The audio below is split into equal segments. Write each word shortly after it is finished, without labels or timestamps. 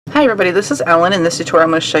Hi everybody, this is Ellen. In this tutorial I'm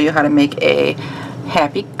going to show you how to make a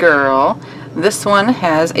happy girl. This one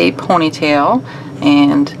has a ponytail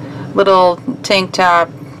and little tank top,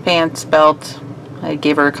 pants, belt. I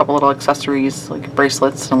gave her a couple little accessories like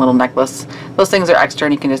bracelets and a little necklace. Those things are extra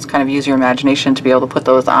and you can just kind of use your imagination to be able to put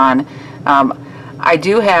those on. I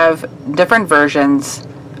do have different versions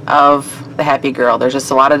of the happy girl. There's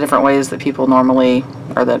just a lot of different ways that people normally,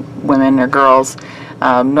 or that women or girls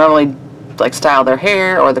normally like style their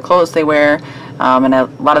hair or the clothes they wear, and a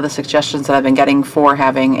lot of the suggestions that I've been getting for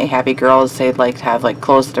having a happy girl is they'd like to have like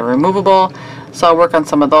clothes that are removable, so I'll work on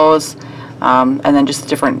some of those, and then just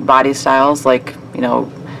different body styles, like, you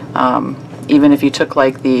know, even if you took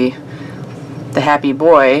like the happy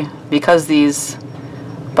boy, because these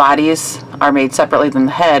bodies are made separately than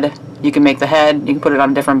the head, you can make the head, you can put it on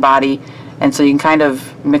a different body, and so you can kind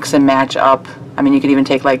of mix and match up. I mean, you could even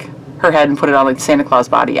take like her head and put it on like Santa Claus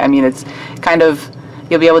body. I mean, it's kind of,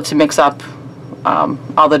 you'll be able to mix up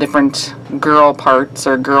all the different girl parts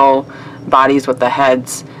or girl bodies with the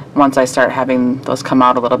heads once I start having those come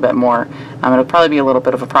out a little bit more. It'll probably be a little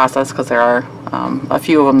bit of a process because there are a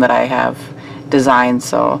few of them that I have designed.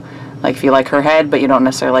 So like if you like her head but you don't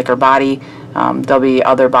necessarily like her body, there'll be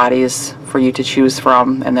other bodies for you to choose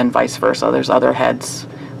from, and then vice versa. There's other heads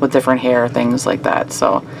with different hair, things like that.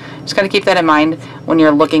 So just gotta keep that in mind when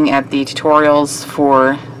you're looking at the tutorials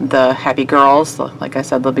for the happy girls. Like I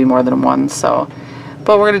said, there'll be more than one. So,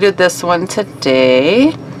 but we're gonna do this one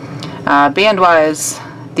today. Band wise,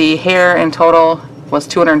 the hair in total was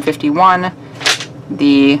 251.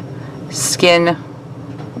 The skin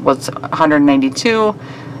was 192.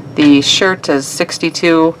 The shirt is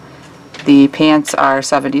 62. The pants are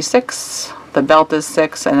 76. The belt is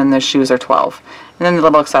 6, and then the shoes are 12. And then the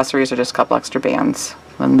little accessories are just a couple extra bands.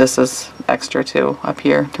 And this is extra too, up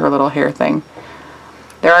here to her little hair thing.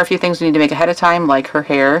 There are a few things we need to make ahead of time, like her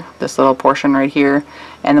hair, this little portion right here.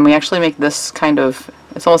 And then we actually make this kind of,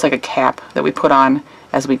 it's almost like a cap that we put on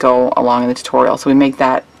as we go along in the tutorial. So we make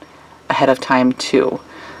that ahead of time too.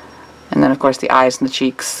 And then of course the eyes and the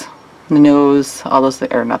cheeks, the nose, all those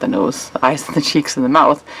things, or not the nose, the eyes and the cheeks and the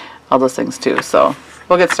mouth, all those things too. So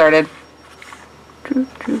we'll get started.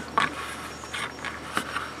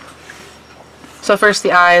 So first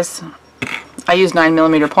the eyes, I use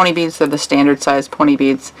 9mm pony beads. They're the standard size pony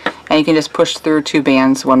beads, and you can just push through 2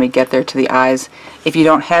 bands when we get there to the eyes. If you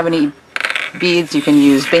don't have any beads, you can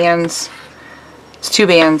use bands. It's 2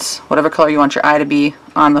 bands, whatever color you want your eye to be,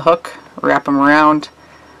 on the hook, wrap them around,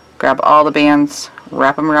 grab all the bands,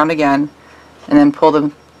 wrap them around again, and then pull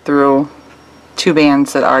them through 2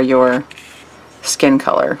 bands that are your skin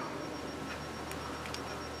color.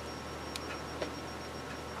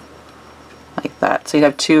 Like that. So you'd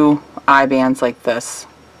have 2 eye bands like this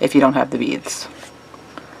if you don't have the beads.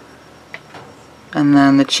 And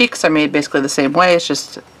then the cheeks are made basically the same way.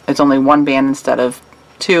 It's only 1 band instead of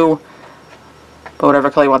 2. But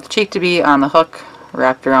whatever color you want the cheek to be, on the hook,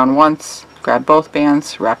 wrapped around once, grab both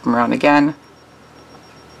bands, wrap them around again,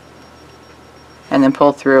 and then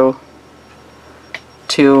pull through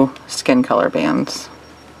 2 skin color bands.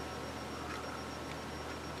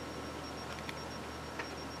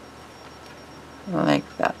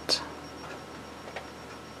 Like that.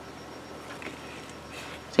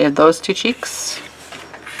 So you have those 2 cheeks,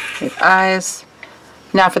 you have eyes.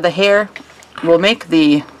 Now for the hair, we'll make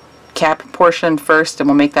the cap portion first and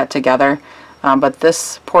we'll make that together, but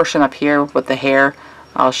this portion up here with the hair,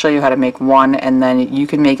 I'll show you how to make one, and then you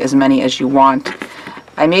can make as many as you want.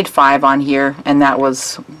 I made 5 on here, and that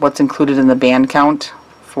was what's included in the band count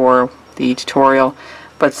for the tutorial.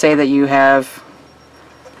 But say that you have,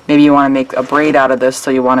 maybe you want to make a braid out of this,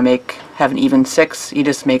 so you want to have an even 6, you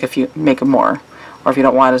just make a more. Or if you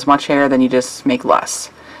don't want as much hair, then you just make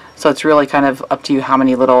less. So it's really kind of up to you how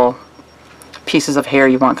many little pieces of hair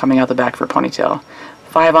you want coming out the back for a ponytail.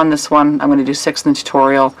 5 on this one. I'm going to do 6 in the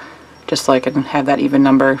tutorial, just so I can have that even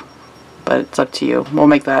number, but it's up to you. We'll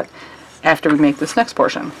make that after we make this next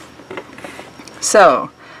portion.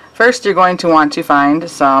 So first you're going to want to find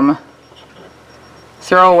some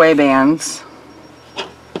throwaway bands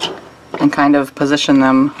and kind of position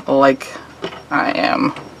them like I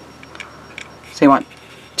am. So you want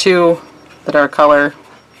 2 that are a color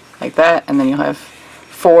like that, and then you'll have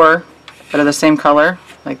 4 that are the same color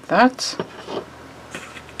like that.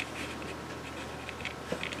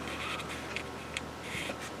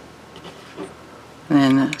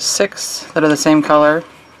 And then 6 that are the same color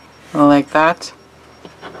like that.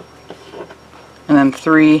 And then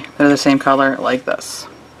 3 that are the same color like this.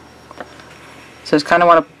 So just kind of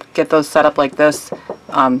want to get those set up like this.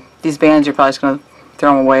 These bands you're probably just going to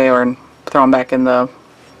throw them away or throw them back in the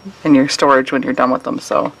in your storage when you're done with them.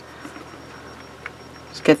 So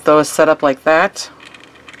just get those set up like that,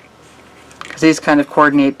 because these kind of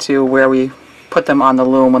coordinate to where we put them on the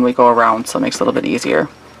loom when we go around, so it makes it a little bit easier.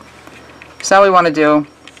 So now what we want to do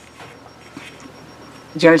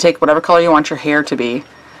is you're going to take whatever color you want your hair to be,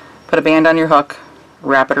 put a band on your hook,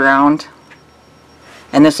 wrap it around,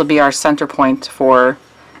 and this will be our center point for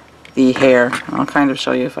the hair. I'll kind of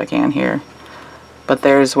show you if I can here. But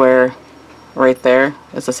there's where, right there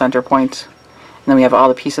is the center point. And then we have all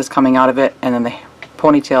the pieces coming out of it, and then the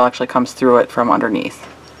ponytail actually comes through it from underneath.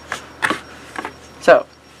 So,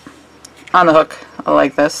 on the hook,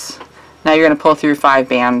 like this. Now you're going to pull through 5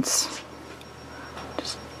 bands.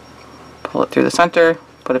 Just pull it through the center,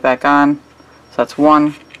 put it back on. So that's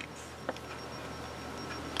 1,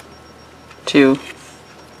 2,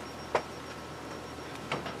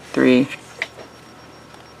 3,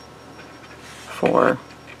 4,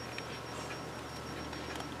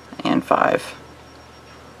 and 5.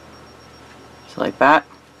 So like that.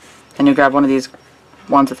 Then you grab one of these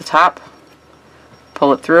ones at the top,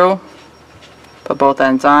 pull it through, put both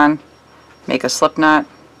ends on, make a slip knot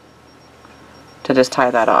to just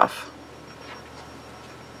tie that off.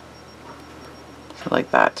 So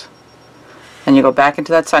like that. Then you go back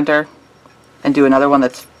into that center and do another one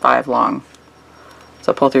that's 5 long.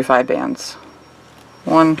 So pull through 5 bands.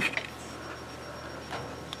 1,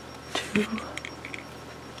 2,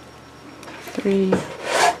 3,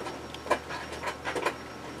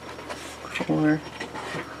 4,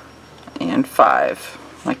 and 5.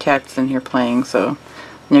 My cat's in here playing, so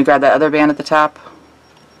then you grab that other band at the top,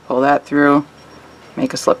 pull that through,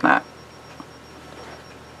 make a slip knot.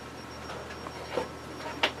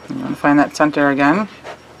 You want to find that center again.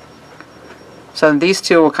 So these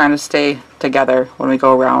two will kind of stay together when we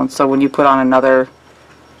go around. So when you put on another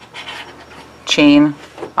chain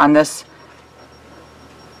on this,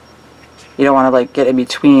 you don't want to like get in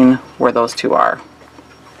between where those two are.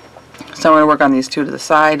 So I'm going to work on these two to the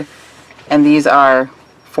side, and these are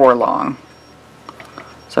 4 long.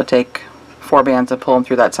 So take 4 bands and pull them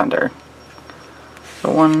through that center.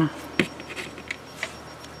 So 1,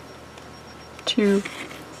 2,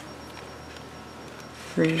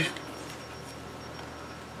 3,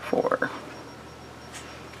 4.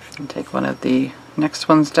 And take one of the next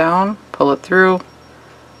ones down, pull it through,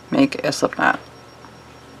 make a slip knot.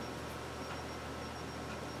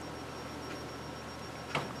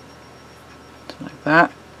 So like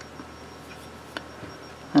that.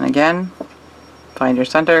 And again, find your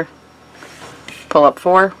center, pull up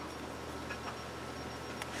 4,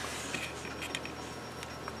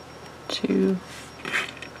 2,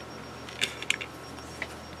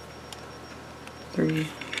 3,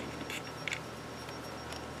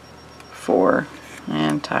 4,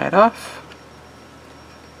 and tie it off.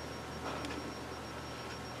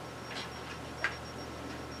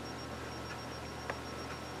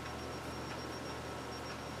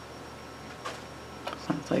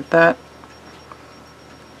 Sounds like that.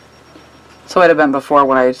 So it had been before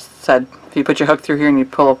when I said if you put your hook through here and you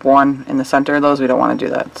pull up 1 in the center of those, we don't want to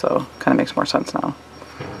do that, so it kind of makes more sense now.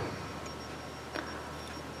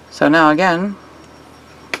 So now again,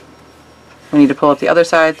 we need to pull up the other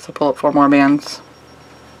side, so pull up 4 more bands.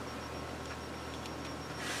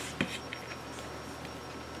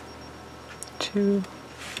 Two,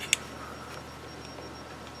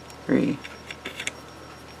 3,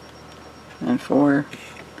 and 4.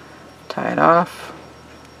 Tie it off.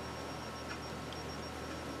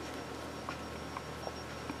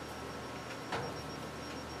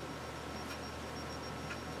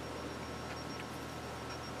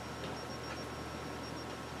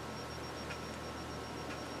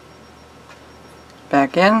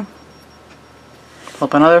 Back in, pull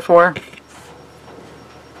up another 4,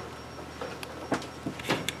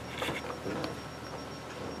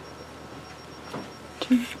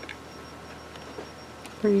 2,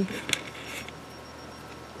 3,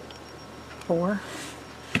 4,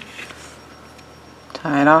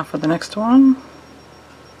 tie it off with the next one.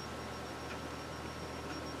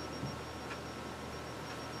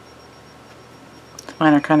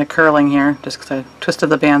 Mine are kind of curling here just because I twisted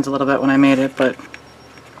the bands a little bit when I made it, but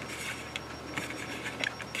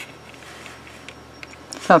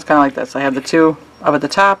sounds kind of like this. I have the 2 up at the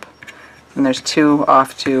top, and there's 2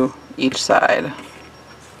 off to each side,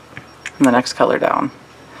 and the next color down.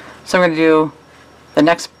 So I'm going to do the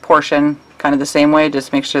next portion kind of the same way,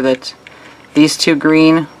 just make sure that these 2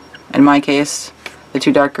 green, in my case, the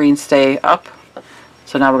 2 dark greens stay up.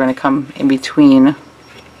 So now we're going to come in between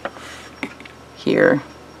here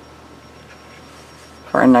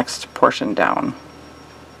for our next portion down.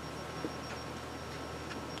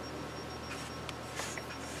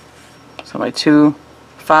 So my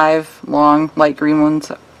 5 long light green ones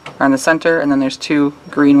are in the center, and then there's 2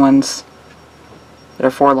 green ones that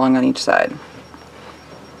are 4 long on each side.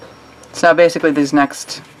 So now basically these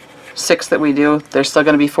next 6 that we do, they're still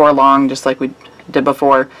going to be 4 long just like we did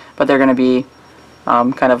before, but they're going to be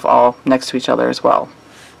kind of all next to each other as well.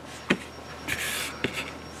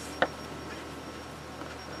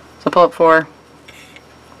 So pull up 4,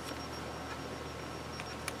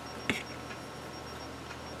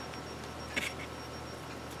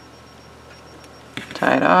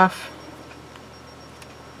 tie it off,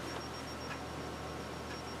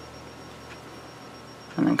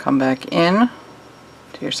 and then come back in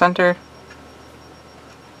to your center,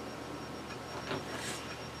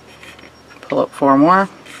 pull up 4 more,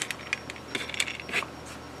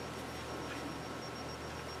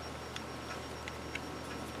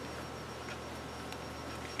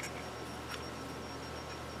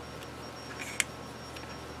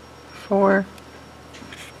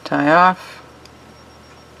 tie off,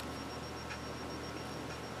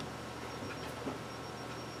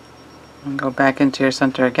 and go back into your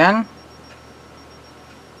center again,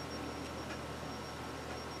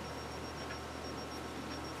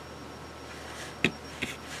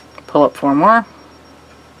 pull up 4 more,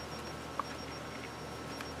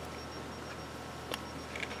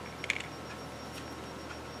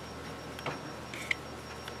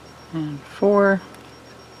 and 4,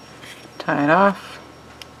 tie it off,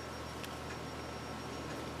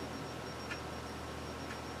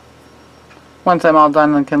 once I'm all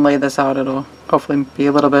done and can lay this out, it'll hopefully be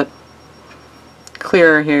a little bit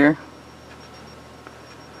clearer here.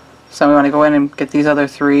 So we want to go in and get these other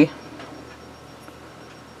 3,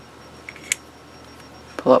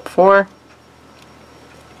 pull up 4,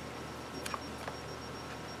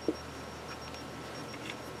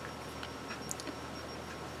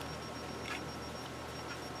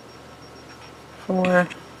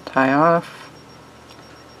 tie off.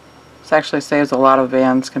 This actually saves a lot of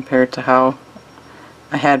bands compared to how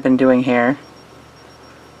I had been doing hair.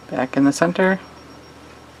 Back in the center,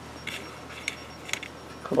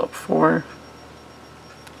 pull up 4.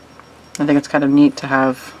 I think it's kind of neat to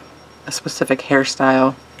have a specific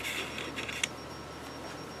hairstyle.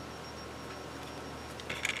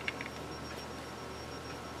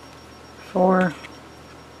 Four,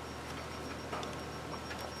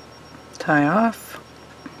 tie off,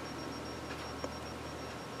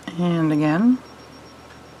 and again,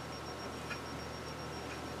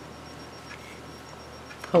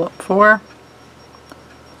 pull up 4,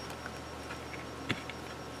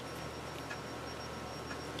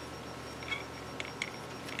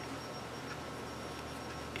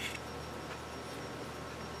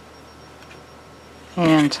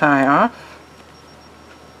 and tie off.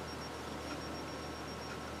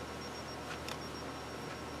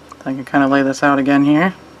 I can kind of lay this out again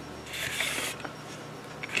here.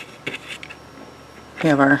 We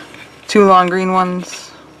have our 2 long green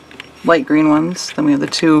ones, light green ones, then we have the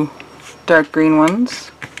 2 dark green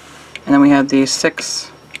ones, and then we have these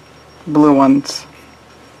 6 blue ones,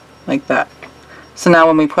 like that. So now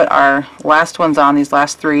when we put our last ones on, these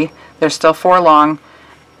last 3, they're still 4 long,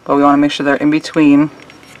 but we want to make sure they're in between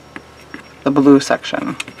the blue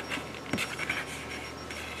section.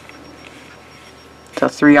 So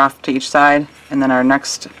 3 off to each side, and then our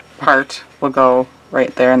next part will go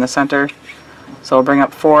right there in the center. So we'll bring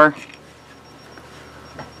up 4.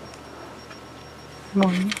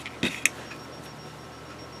 1,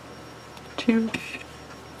 2,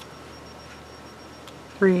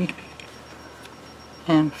 3,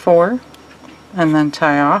 and 4, and then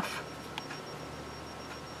tie off.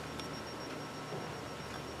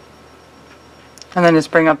 And then just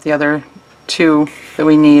bring up the other 2 that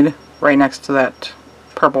we need right next to that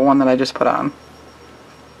purple one that I just put on.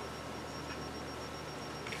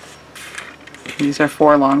 These are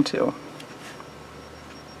 4 long too.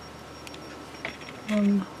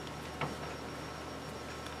 1,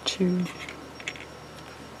 2,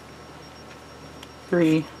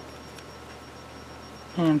 3,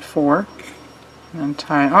 and 4. And then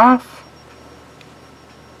tie off.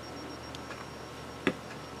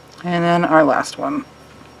 And then our last one.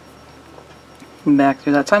 Back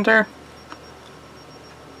through that center.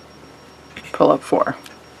 Pull up 4.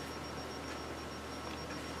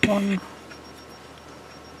 1,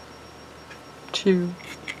 2,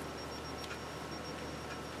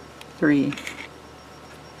 3,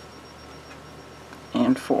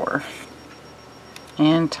 and 4,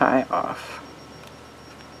 and tie off.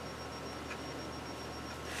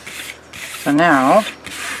 So now,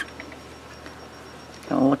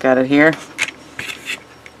 gonna look at it here.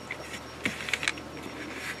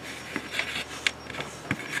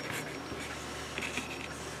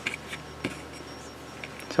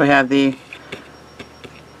 So we have the,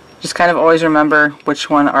 just kind of always remember which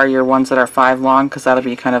one are your ones that are 5 long, because that'll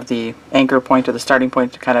be kind of the anchor point or the starting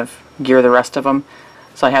point to kind of gear the rest of them.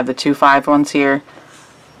 So I have the 2 5 ones here,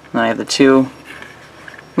 and then I have the 2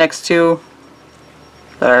 next 2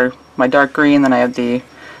 that are my dark green, then I have the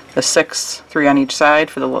 6, 3 on each side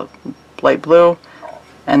for the light blue,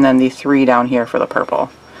 and then the 3 down here for the purple.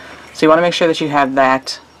 So you want to make sure that you have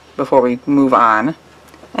that before we move on.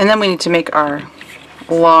 And then we need to make our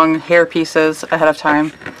long hair pieces ahead of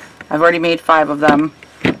time. I've already made 5 of them,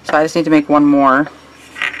 so I just need to make 1 more.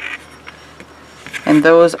 And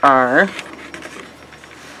those are,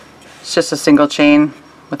 it's just a single chain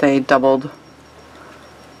with a doubled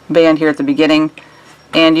band here at the beginning.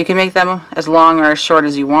 And you can make them as long or as short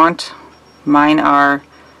as you want. Mine are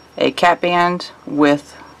a cap band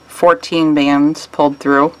with 14 bands pulled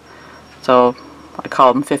through. So I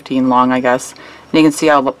call them 15 long, I guess. And you can see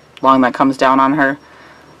how long that comes down on her.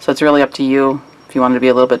 So it's really up to you. If you want it to be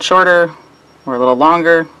a little bit shorter or a little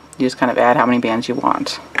longer, you just kind of add how many bands you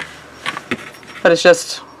want. But it's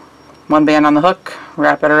just 1 band on the hook,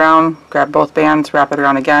 wrap it around, grab both bands, wrap it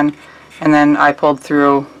around again, and then I pulled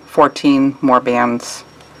through 14 more bands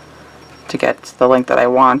to get the length that I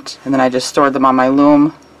want, and then I just stored them on my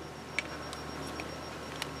loom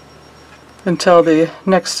until the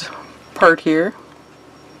next part here.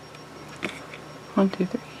 1 2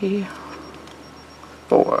 3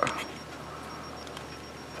 4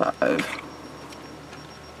 5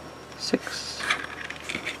 6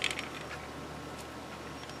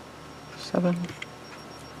 7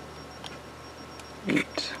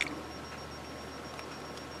 8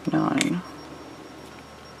 9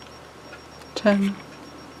 10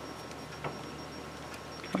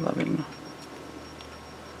 11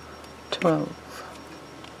 12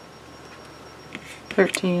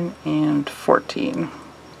 13 and 14.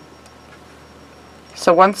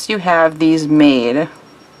 So once you have these made,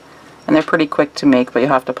 and they're pretty quick to make, but you'll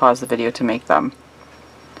have to pause the video to make them.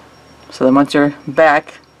 So then once you're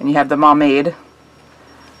back and you have them all made,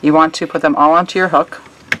 you want to put them all onto your hook.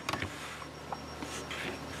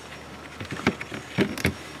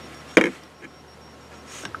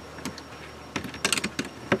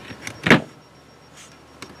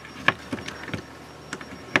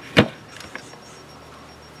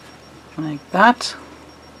 Like that.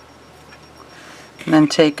 And then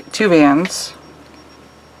take 2 bands,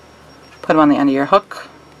 put them on the end of your hook,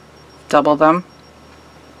 double them,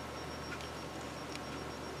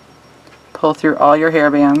 pull through all your hair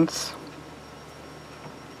bands,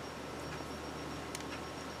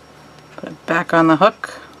 put it back on the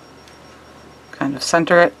hook, kind of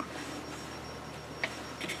center it,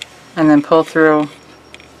 and then pull through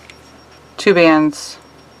 2 bands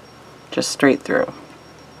just straight through.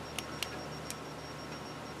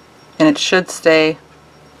 And it should stay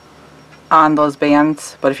on those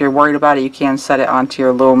bands, but if you're worried about it, you can set it onto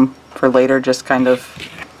your loom for later. Just kind of,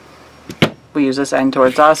 we use this end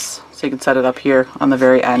towards us, so you can set it up here on the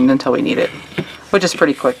very end until we need it, which is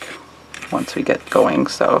pretty quick once we get going.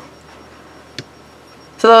 So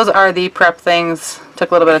those are the prep things. Took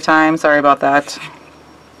a little bit of time, sorry about that,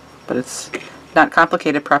 but it's not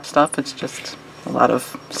complicated prep stuff, it's just a lot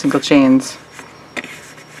of single chains.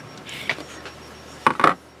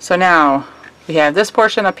 So now we have this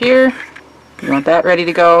portion up here. You want that ready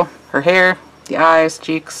to go. Her hair, the eyes,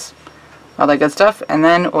 cheeks, all that good stuff, and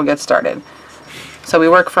then we'll get started. So we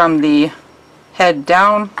work from the head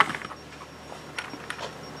down.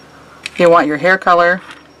 You want your hair color.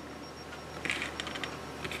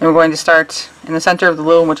 And we're going to start in the center of the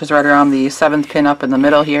loom, which is right around the 7th pin up in the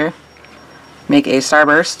middle here. Make a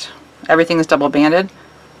starburst. Everything is double banded.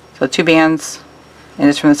 So 2 bands, and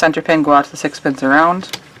just from the center pin go out to the 6 pins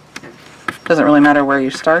around. Doesn't really matter where you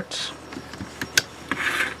start.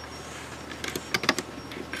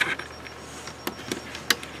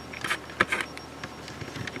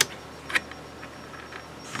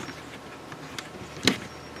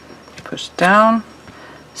 Push down.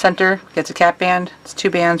 Center gets a cap band. It's 2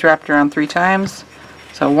 bands wrapped around 3 times.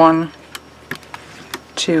 So 1,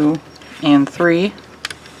 2, and 3.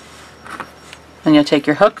 Then you'll take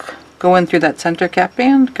your hook, go in through that center cap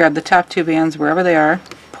band, grab the top 2 bands wherever they are,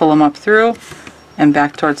 pull them up through and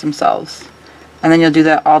back towards themselves. And then you'll do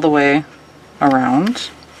that all the way around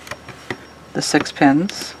the 6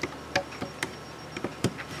 pins.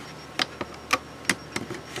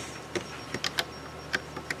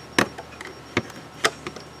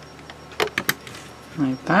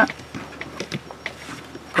 Like that.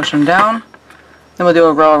 Push them down. Then we'll do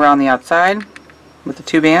a row around the outside with the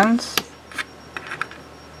 2 bands.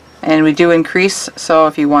 And we do increase, so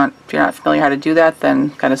if you're not familiar how to do that,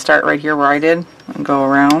 then kind of start right here where I did and go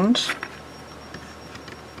around.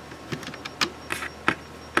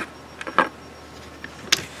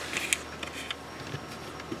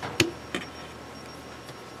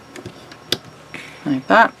 Like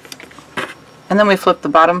that. And then we flip the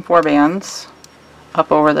bottom 4 bands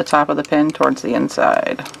up over the top of the pin towards the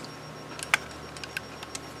inside.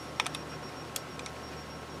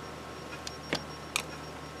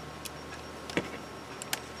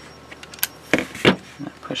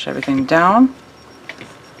 Push everything down.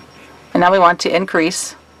 And now we want to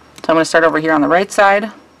increase. So I'm going to start over here on the right side.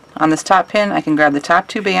 On this top pin, I can grab the top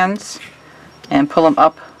 2 bands and pull them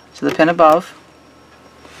up to the pin above.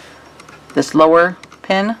 This lower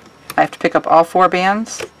pin, I have to pick up all 4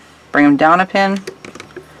 bands, bring them down a pin,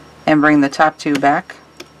 and bring the top 2 back.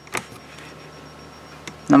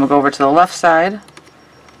 Then we'll go over to the left side.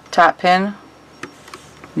 Top pin,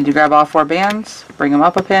 need to grab all 4 bands, bring them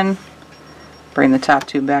up a pin, bring the top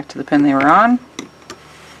 2 back to the pin they were on.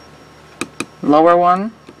 Lower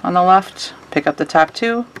one on the left, pick up the top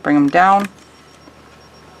 2, bring them down.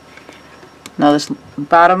 Now this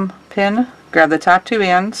bottom pin, grab the top 2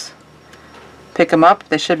 bands, pick them up.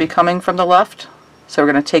 They should be coming from the left, so we're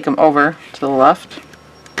going to take them over to the left.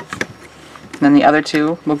 And then the other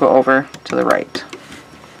 2 will go over to the right.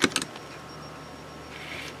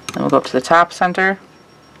 Then we'll go up to the top center,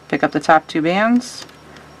 pick up the top 2 bands,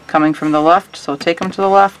 coming from the left, so take them to the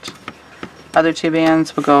left. Other 2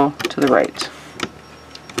 bands will go to the right.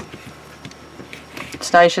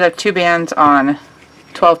 So now you should have 2 bands on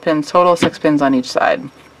 12 pins total, 6 pins on each side.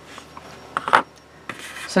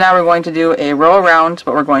 So now we're going to do a row around,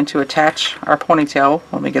 but we're going to attach our ponytail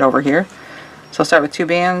when we get over here. So I'll start with 2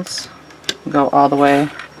 bands, go all the way,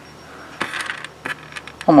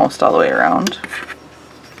 almost all the way around.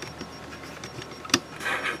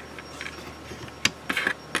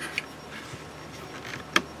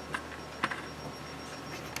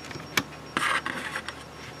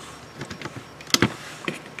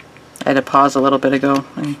 I had to pause a little bit ago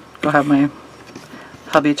and go have my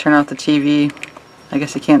hubby turn off the TV. I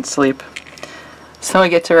guess he can't sleep. So we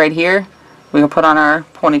get to right here, we will put on our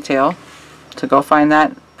ponytail. To go find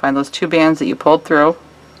those 2 bands that you pulled through.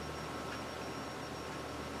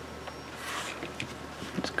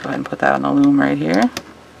 Just go ahead and put that on the loom right here.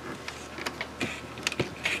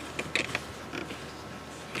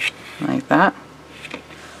 Like that.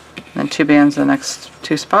 And then 2 bands in the next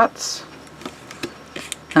 2 spots.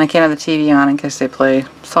 And I can't have the TV on in case they play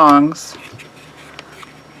songs.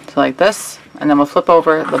 So like this, and then we'll flip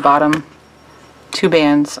over the bottom 2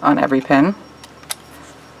 bands on every pin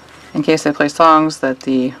in case they play songs that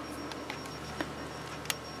the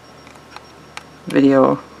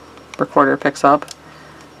video recorder picks up,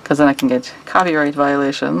 because then I can get copyright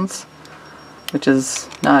violations, which is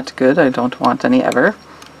not good. I don't want any ever.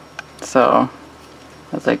 So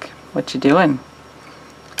I was like, what you doing?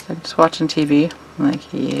 I'm just watching TV. I'm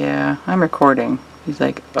like, yeah, I'm recording. He's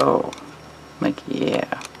like, oh. I'm like,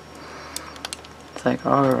 yeah. It's like,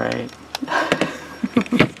 alright.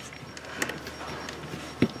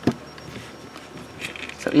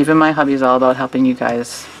 So even my hubby's all about helping you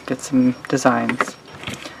guys get some designs.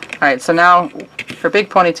 Alright, so now her big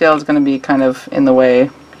ponytail is going to be kind of in the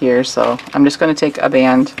way here, so I'm just going to take a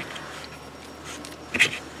band,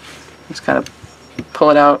 just kind of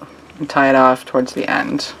pull it out and tie it off towards the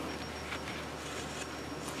end.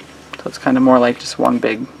 So it's kind of more like just one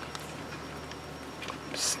big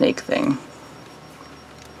snake thing.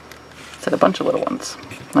 Instead of a bunch of little ones,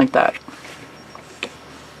 like that.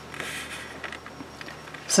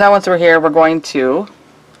 So now once we're here, we're going to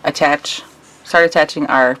start attaching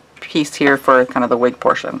our piece here for kind of the wig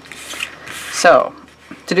portion. So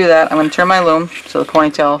to do that, I'm going to turn my loom so the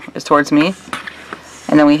ponytail is towards me,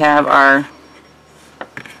 and then we have our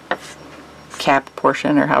cap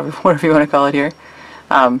portion, or whatever you want to call it here,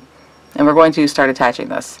 and we're going to start attaching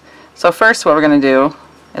this. So first what we're going to do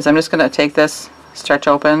is I'm just going to take this, stretch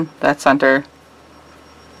open that center,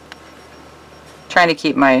 trying to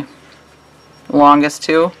keep my longest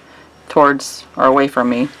 2 towards or away from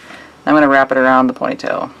me. I'm going to wrap it around the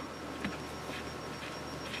ponytail.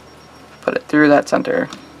 Put it through that center.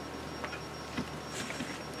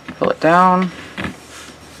 Pull it down.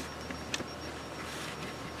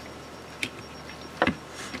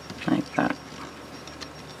 Like that.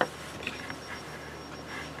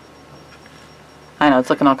 I know, it's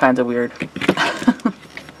looking all kinds of weird.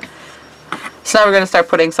 So now we're going to start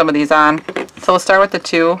putting some of these on. So we'll start with the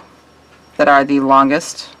 2 that are the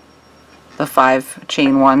longest, the 5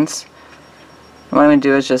 chain ones. And what I'm going to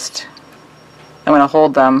do is I'm going to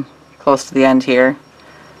hold them close to the end here,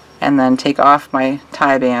 and then take off my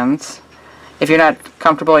tie bands. If you're not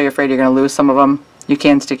comfortable or you're afraid you're going to lose some of them, you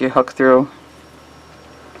can stick your hook through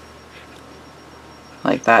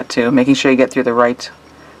like that too, making sure you get through the right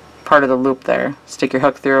part of the loop there. Stick your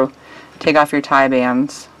hook through, take off your tie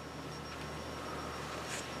bands.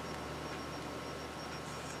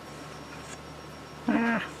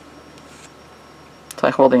 It's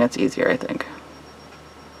like holding it's easier, I think.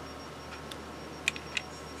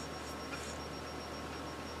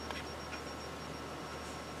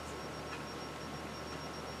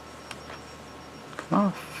 Come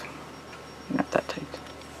off. Not that tight.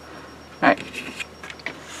 Alright.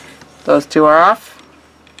 Those two are off.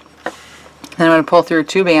 Then I'm going to pull through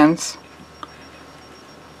 2 bands.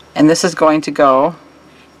 And this is going to go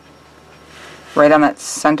right on that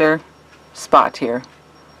center spot here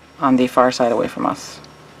on the far side away from us.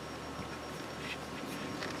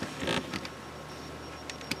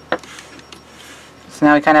 So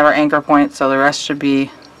now we kind of have our anchor point, so the rest should be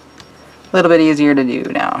a little bit easier to do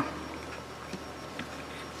now.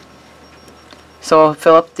 So we'll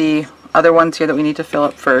fill up the other ones here that we need to fill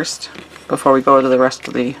up first before we go to the rest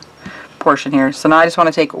of the portion here. So now I just want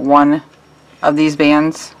to take one of these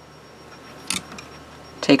bands,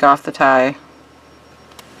 take off the tie,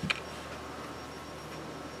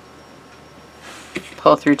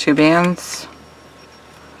 pull through 2 bands,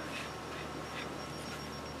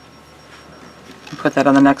 and put that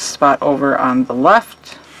on the next spot over on the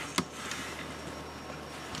left,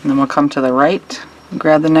 and then we'll come to the right and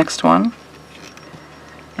grab the next one.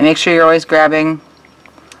 And make sure you're always grabbing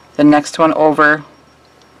the next one over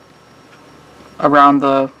around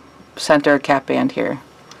the center cap band here.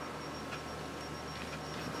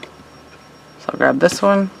 So I'll grab this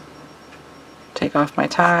one, take off my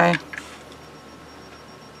tie,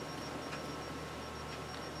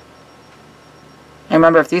 and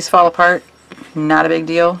remember, if these fall apart, not a big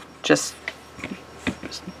deal. Just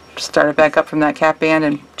start it back up from that cap band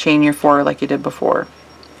and chain your 4 like you did before.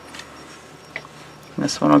 And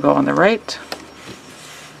this one will go on the right.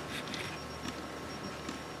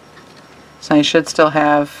 So you should still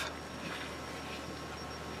have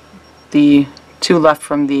the 2 left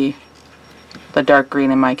from the dark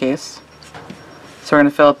green in my case. So we're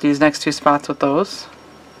going to fill up these next 2 spots with those.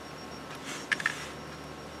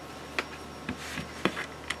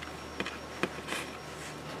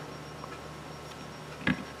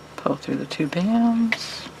 Pull through the 2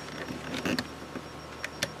 bands.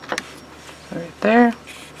 So right there.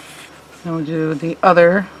 Then we'll do the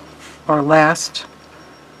other, or last,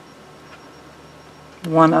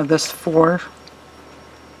 one of this 4.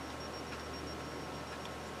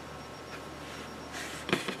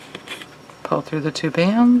 Pull through the 2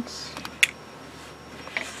 bands.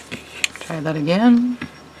 Try that again.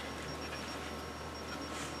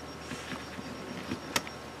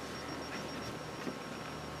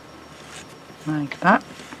 Like that.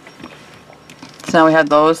 So now we have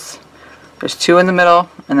those. There's 2 in the middle,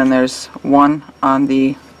 and then there's 1 on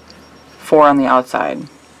the 4 on the outside.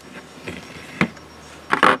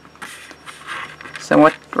 So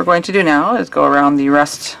what we're going to do now is go around the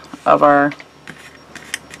rest of our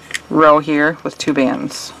row here with 2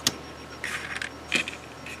 bands.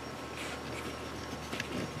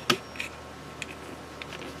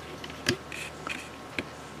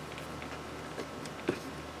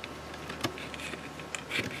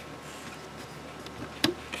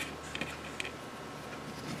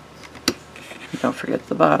 Don't forget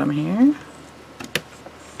the bottom here.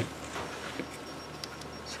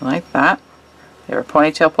 So like that. We have our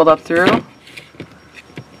ponytail pulled up through.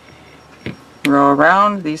 Row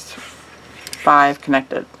around, these 5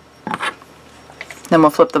 connected. Then we'll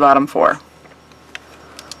flip the bottom 4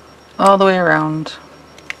 all the way around.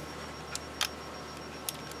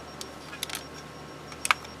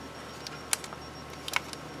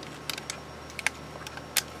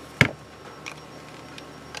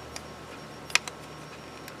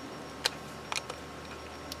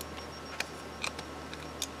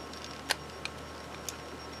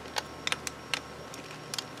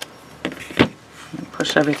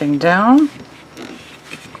 Push everything down.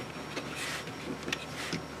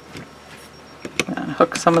 And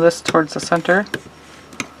hook some of this towards the center.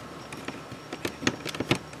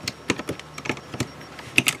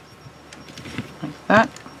 Like that.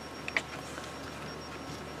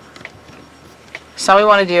 So all we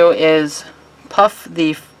want to do is puff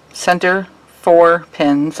the center 4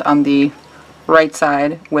 pins on the right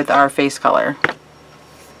side with our face color.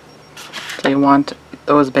 So you want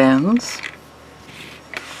those bands.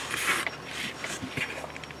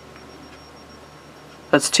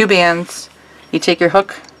 That's 2 bands. You take your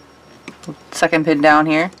hook, second pin down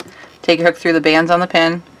here, take your hook through the bands on the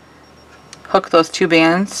pin, hook those two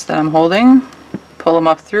bands that I'm holding, pull them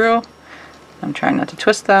up through. I'm trying not to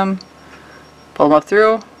twist them. Pull them up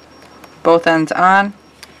through, both ends on.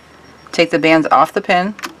 Take the bands off the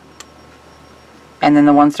pin, and then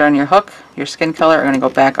the ones that are on your hook, your skin color, are going to go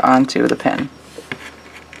back onto the pin.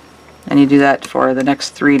 And you do that for the next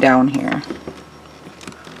 3 down here.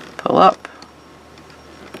 Pull up,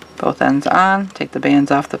 both ends on, take the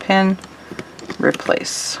bands off the pin,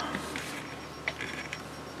 replace.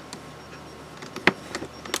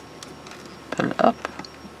 Put it up.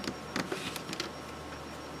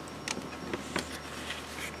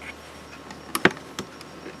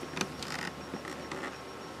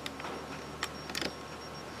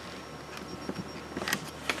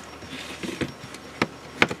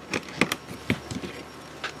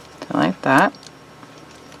 Like that.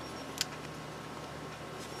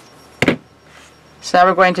 So now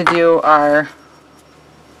we're going to do our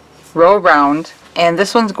row around, and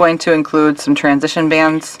this one's going to include some transition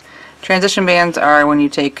bands. Transition bands are when you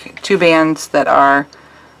take 2 bands that are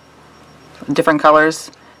different colors,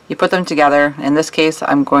 you put them together. In this case,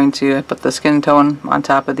 I'm going to put the skin tone on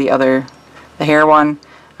top of the hair one.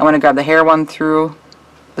 I'm going to grab the hair one through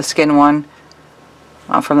the skin one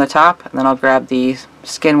from the top, and then I'll grab the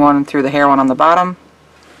skin one through the hair one on the bottom,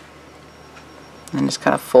 and just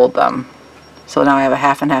kind of fold them. So now I have a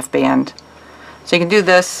half and half band. So you can do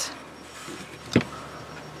this,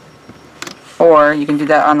 or you can do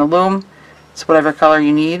that on the loom. It's whatever color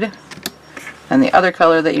you need, and the other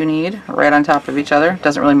color that you need right on top of each other.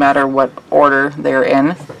 Doesn't really matter what order they're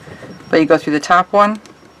in, but you go through the top one,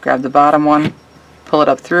 grab the bottom one, pull it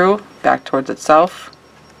up through, back towards itself,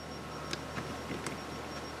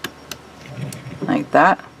 like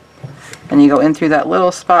that, and you go in through that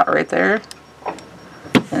little spot right there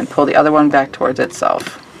and pull the other one back towards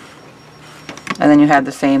itself, and then you have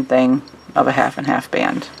the same thing of a half and half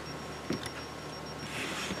band.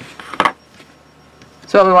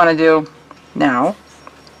 So what we want to do now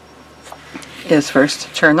is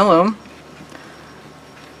first turn the loom,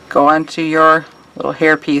 go onto your little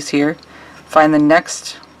hair piece here, find the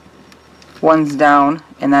next ones down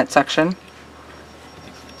in that section.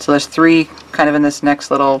 So there's 3 kind of in this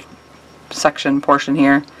next little section portion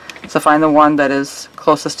here. So find the one that is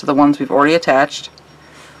closest to the ones we've already attached.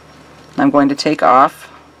 I'm going to take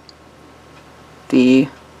off the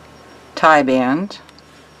tie band,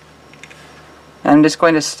 and I'm just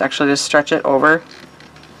going to actually just stretch it over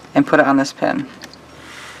and put it on this pin. And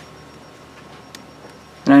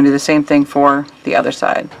I'm going to do the same thing for the other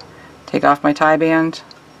side. Take off my tie band,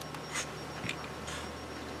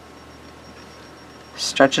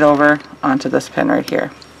 stretch it over onto this pin right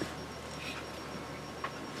here.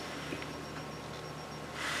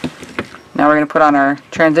 Now we're going to put on our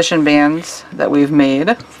transition bands that we've made.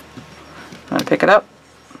 I'm going to pick it up.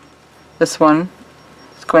 This one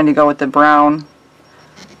is going to go with the brown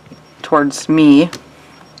towards me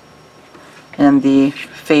and the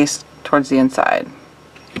face towards the inside.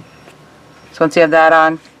 So once you have that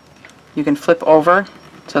on, you can flip over.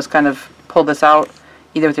 So it's kind of pull this out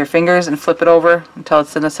either with your fingers and flip it over until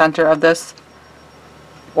it's in the center of this,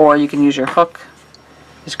 or you can use your hook.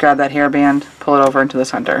 Just grab that hairband, pull it over into the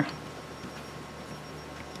center.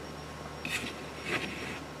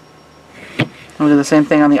 And we'll do the same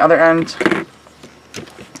thing on the other end.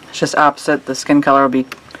 It's just opposite. The skin color will be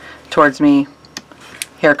towards me,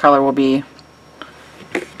 hair color will be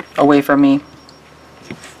away from me.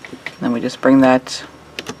 Then we just bring that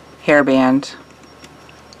hairband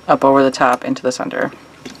up over the top into the center.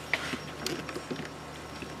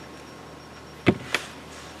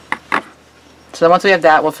 So then once we have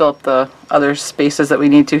that, we'll fill up the other spaces that we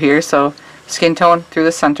need to here. So skin tone through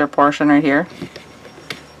the center portion right here.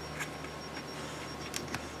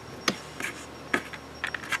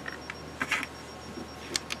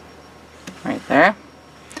 Right there.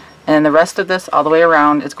 And then the rest of this all the way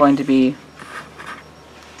around is going to be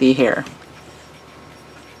the hair.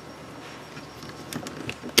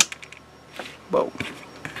 Whoa.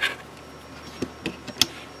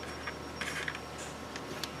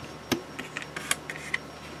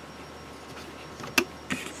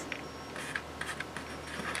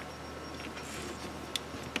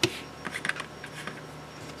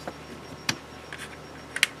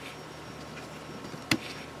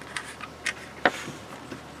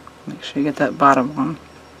 Make sure you get that bottom one.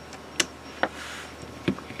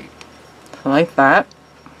 So like that.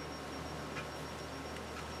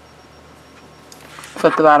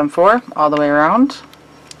 Flip the bottom 4 all the way around.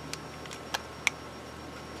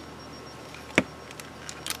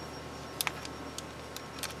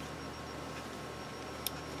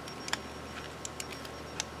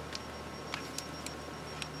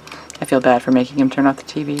 If feel bad for making him turn off the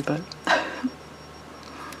TV, but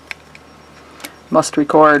must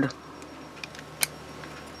record.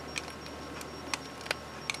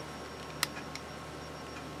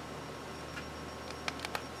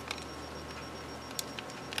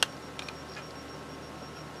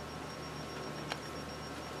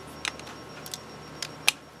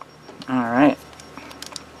 Alright.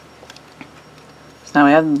 So now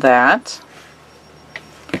we have that.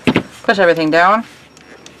 Push everything down.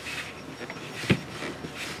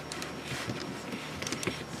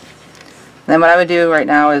 Then what I would do right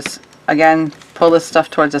now is, again, pull this stuff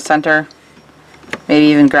towards the center. Maybe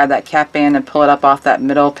even grab that cap band and pull it up off that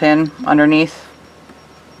middle pin underneath.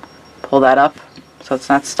 Pull that up so it's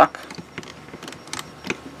not stuck.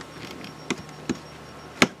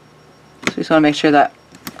 So we just want to make sure that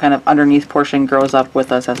kind of underneath portion grows up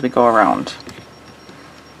with us as we go around.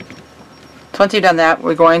 So once you've done that,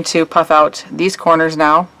 we're going to puff out these corners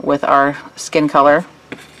now with our skin color.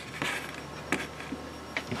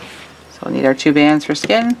 So we'll need our 2 bands for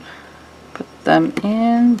skin. Put them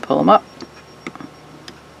in, pull them up.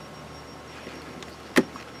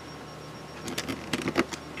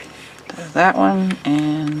 There's that one,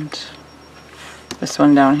 and this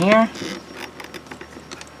one down here.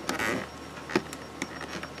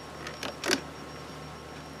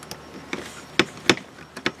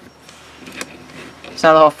 So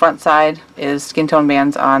now the whole front side is skin tone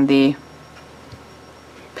bands on the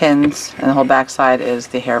pins, and the whole back side is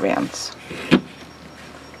the hair bands.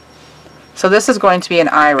 So this is going to be an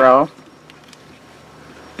eye row.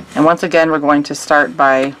 And once again, we're going to start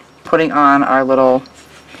by putting on our little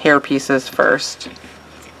hair pieces first.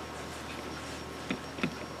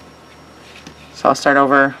 So I'll start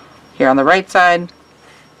over here on the right side.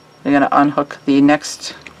 I'm going to unhook the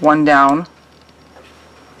next one down.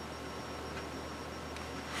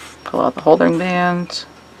 Pull out the holding band.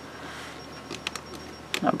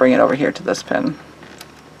 I'll bring it over here to this pin.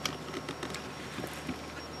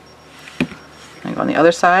 And go on the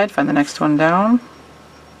other side, find the next one down.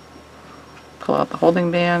 Pull out the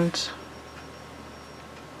holding band.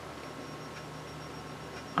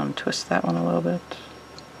 Untwist that one a little bit.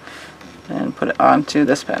 And put it onto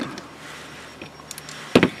this pin.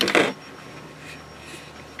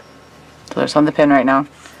 So there's on the pin right now.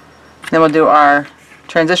 Then we'll do our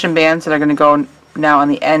transition bands that are going to go now on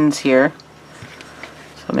the ends here.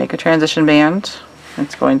 So make a transition band.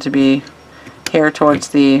 It's going to be hair towards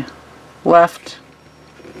the left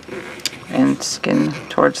and skin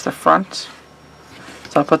towards the front.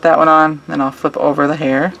 So I'll put that one on, then I'll flip over the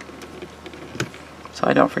hair so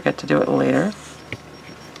I don't forget to do it later.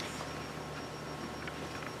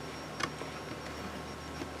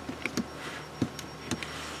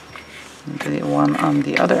 And do the one on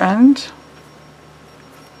the other end.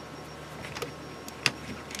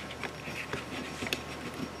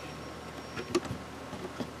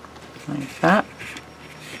 Like that.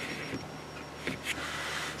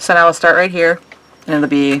 So now we'll start right here, and it'll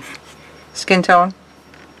be skin tone.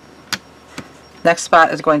 Next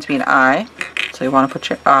spot is going to be an eye, so you want to put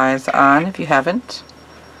your eyes on if you haven't.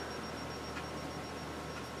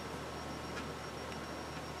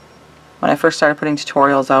 When I first started putting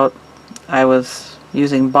tutorials out, I was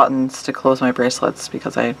using buttons to close my bracelets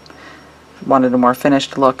because I wanted a more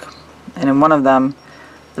finished look, and in one of them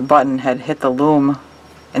the button had hit the loom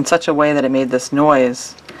in such a way that it made this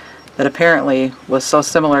noise that apparently was so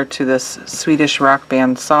similar to this Swedish rock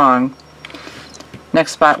band song.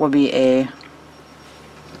 Next spot will be a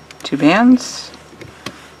 2 bands.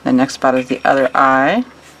 The next spot is the other eye.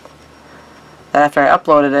 Then after I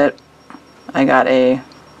uploaded it, I got a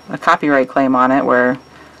copyright claim on it where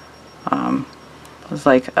I was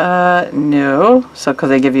like, no. So because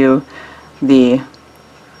they give you the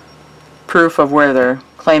proof of where they're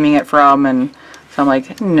claiming it from, and so I'm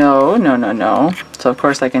like, no, no, no, no. So of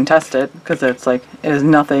course I can test it because it's like, it is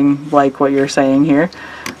nothing like what you're saying here.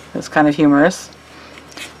 It's kind of humorous.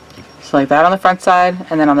 So like that on the front side,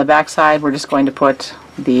 and then on the back side we're just going to put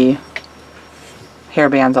the hair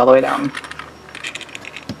bands all the way down.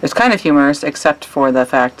 It's kind of humorous except for the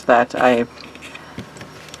fact that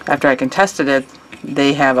after I contested it,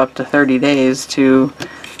 they have up to 30 days to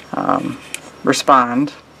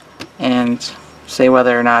respond and say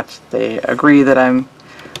whether or not they agree that I'm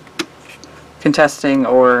contesting,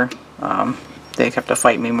 or they have to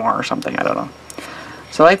fight me more or something, I don't know.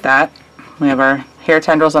 So like that, we have our hair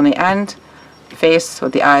tendrils on the end, face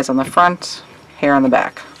with the eyes on the front, hair on the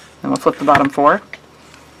back. And we'll flip the bottom 4.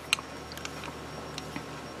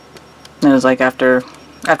 And it was like after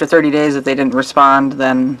 30 days, if they didn't respond,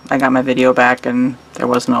 then I got my video back and there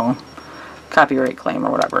was no copyright claim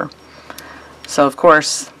or whatever. So of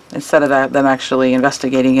course, instead of them actually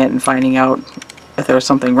investigating it and finding out if there was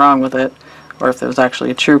something wrong with it, or if there was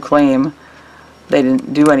actually a true claim, they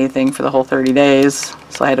didn't do anything for the whole 30 days,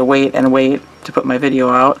 so I had to wait and wait to put my video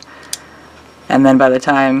out. And then by the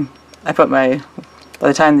time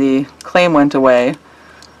the claim went away,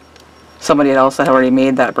 somebody else had already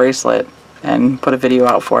made that bracelet and put a video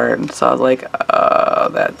out for it, and so I was like, oh,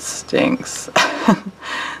 that stinks.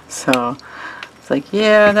 So it's like,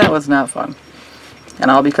 yeah, that was not fun.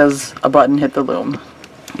 And all because a button hit the loom.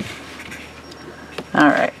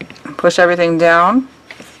 Alright, push everything down.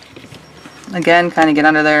 Again, kind of get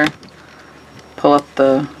under there, pull up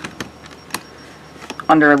the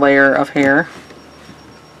under layer of hair.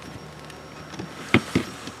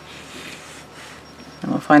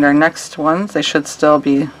 And we'll find our next ones. They should still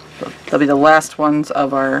be, they'll be the last ones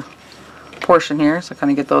of our portion here, so kind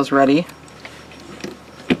of get those ready.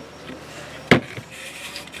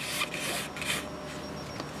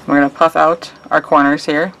 We're going to puff out our corners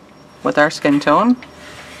here with our skin tone.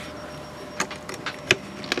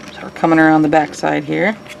 So we're coming around the back side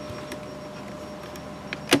here.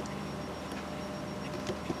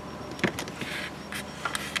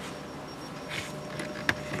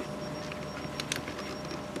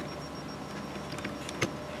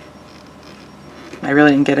 I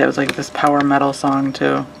really didn't get it. It was like this power metal song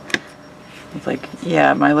too. It's like,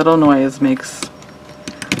 yeah, My Little Noise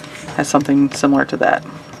has something similar to that.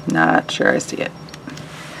 Not sure I see it.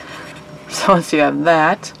 So once you have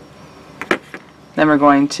that, then we're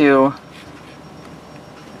going to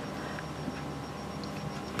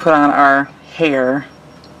put on our hair,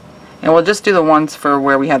 and we'll just do the ones for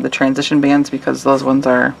where we have the transition bands, because those ones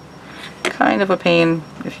are kind of a pain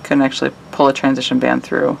if you couldn't actually pull a transition band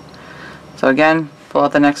through. So again, pull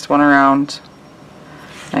out the next one around,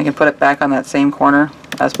 and I can put it back on that same corner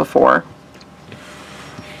as before.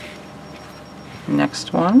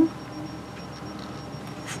 Next one,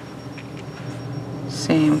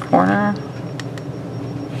 same corner,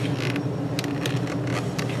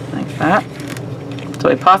 like that. So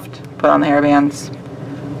we puffed, put on the hair bands.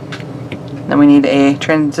 Then we need a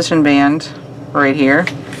transition band right here.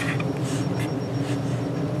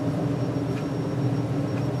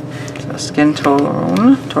 So skin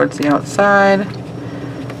tone towards the outside,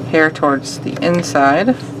 hair towards the inside,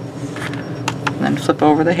 and then flip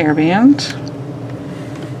over the hair band.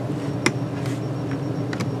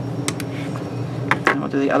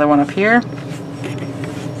 Do the other one up here.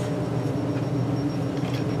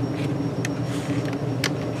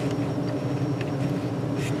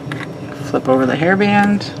 Flip over the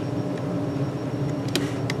hairband.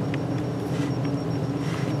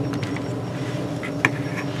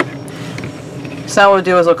 So now what we'll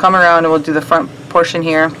do is we'll come around and we'll do the front portion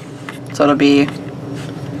here. So it'll be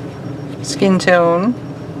skin tone.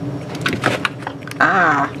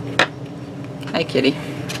 Ah! Hi, kitty.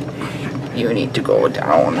 You need to go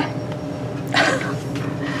down.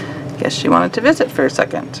 Guess she wanted to visit for a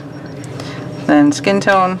second. Then skin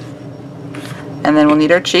tone, and then we'll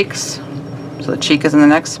need our cheeks. So the cheek is in the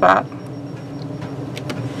next spot.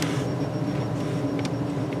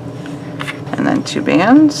 And then 2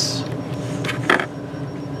 bands.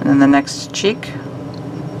 And then the next cheek.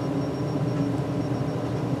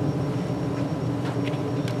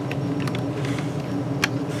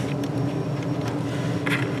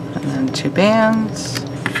 And then 2 bands.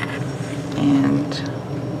 And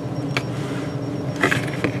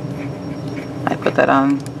I put that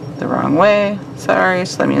on the wrong way. Sorry,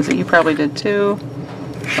 so that means that you probably did too.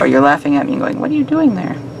 Or you're laughing at me going, what are you doing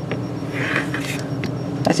there?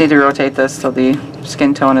 I just need to rotate this so the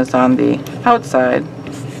skin tone is on the outside.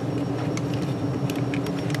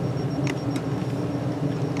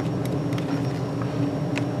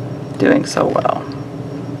 Doing so well.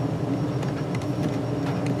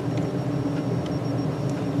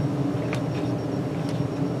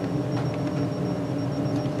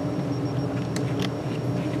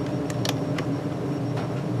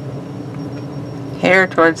 Hair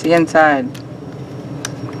towards the inside.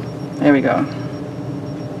 There we go.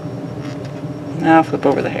 Now flip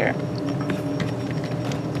over the hair.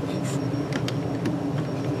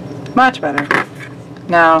 Much better.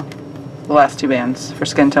 Now the last 2 bands for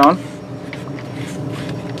skin tone.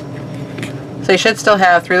 So you should still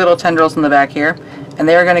have 3 little tendrils in the back here, and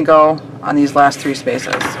they are going to go on these last 3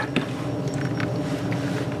 spaces.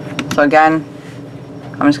 So again,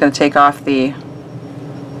 I'm just going to take off the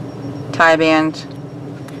tie band,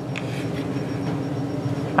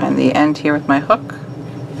 find the end here with my hook,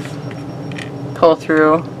 pull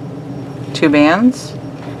through 2 bands,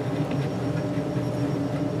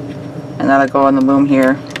 and that'll go in the loom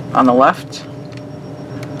here on the left.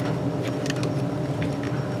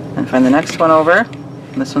 find the next one over.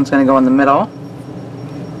 And this one's going to go in the middle.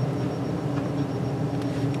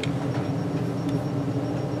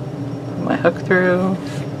 Put my hook through.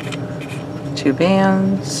 2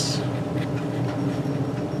 bands.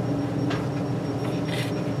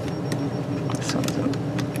 This one's in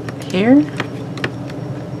here.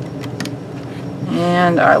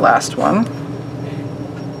 And our last one.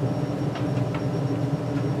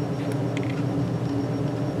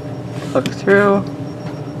 Hook through,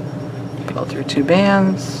 pull through 2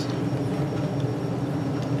 bands,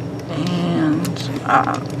 and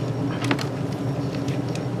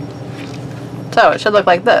so it should look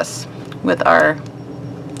like this with our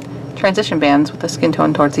transition bands with the skin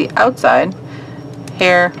tone towards the outside.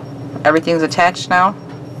 Hair, everything's attached now.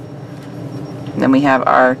 And then we have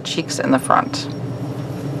our cheeks in the front.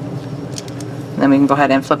 And then we can go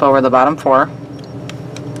ahead and flip over the bottom 4.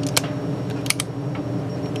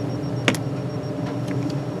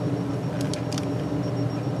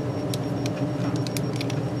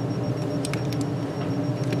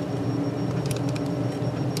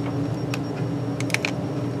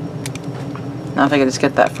 Now if I could just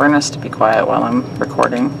get that furnace to be quiet while I'm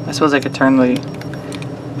recording. I suppose I could turn the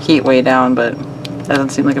heat way down, but that doesn't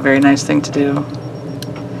seem like a very nice thing to do.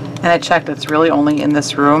 And I checked, it's really only in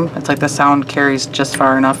this room. It's like the sound carries just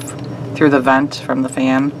far enough through the vent from the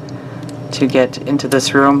fan to get into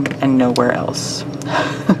this room and nowhere else.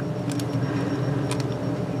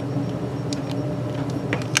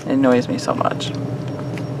 It annoys me so much.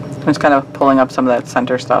 I'm just kind of pulling up some of that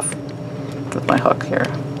center stuff with my hook here.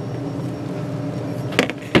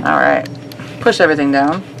 Alright, push everything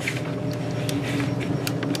down.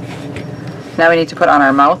 Now we need to put on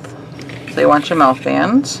our mouth. So you want your mouth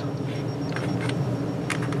bands.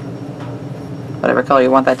 Whatever color you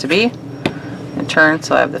want that to be. And turn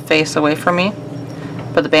so I have the face away from me.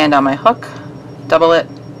 Put the band on my hook, double it,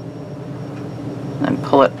 and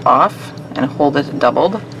pull it off and hold it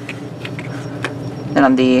doubled. Then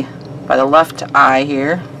on by the left eye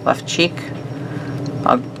here, left cheek,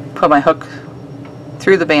 I'll put my hook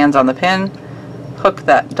through the bands on the pin, hook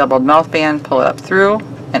that doubled mouth band, pull it up through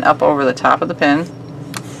and up over the top of the pin,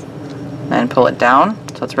 and pull it down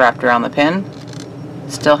so it's wrapped around the pin.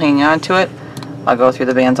 Still hanging on to it, I'll go through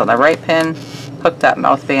the bands on the right pin, hook that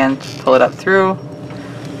mouth band, pull it up through,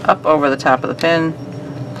 up over the top of the pin,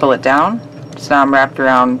 pull it down. So now I'm wrapped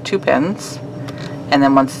around 2 pins, and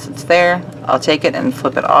then once it's there, I'll take it and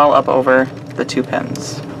flip it all up over the 2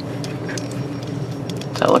 pins.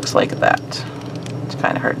 So it looks like that.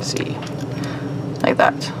 Kind of hard to see, like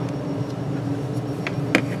that.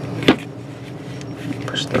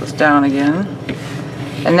 Push those down again,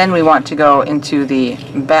 and then we want to go into the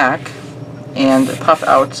back and puff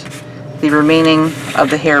out the remaining of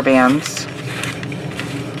the hair bands.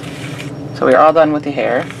 So we're all done with the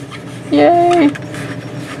hair. Yay!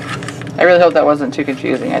 I really hope that wasn't too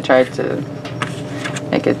confusing. I tried to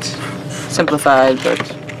make it simplified,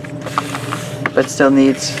 but still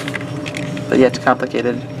needs, but yet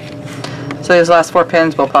complicated. So these last 4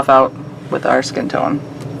 pins we'll puff out with our skin tone.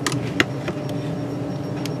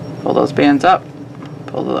 Pull those bands up,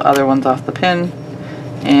 pull the other ones off the pin,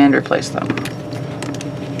 and replace them.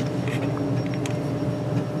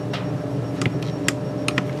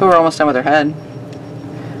 But we're almost done with her head.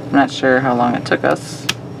 I'm not sure how long it took us,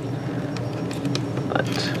 but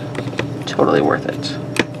totally worth it.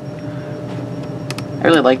 I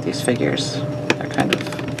really like these figures. They're kind of,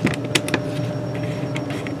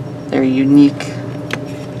 they're unique,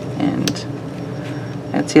 and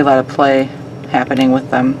I can see a lot of play happening with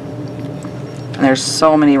them. And there's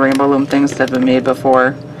so many Rainbow Loom things that have been made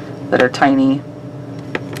before that are tiny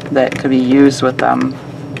that could be used with them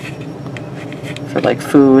for like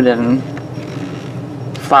food and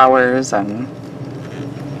flowers and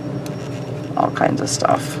all kinds of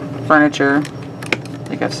stuff. Furniture. I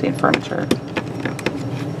think I've seen furniture.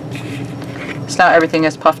 So now everything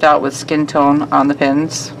is puffed out with skin tone on the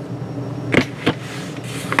pins.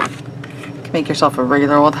 You can make yourself a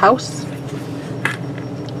regular old house.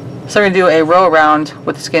 So we're going to do a row around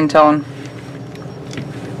with the skin tone.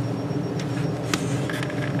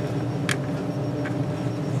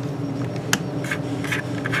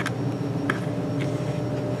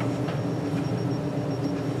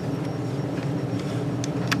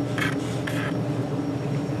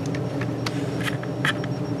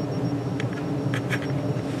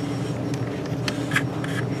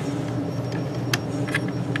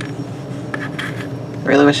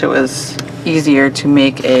 I really wish it was easier to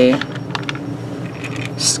make a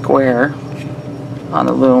square on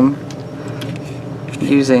the loom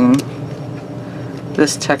using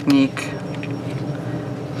this technique.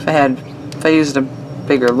 If I used a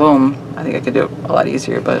bigger loom, I think I could do it a lot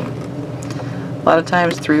easier, but a lot of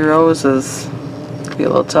times 3 rows can be a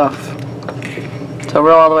little tough. So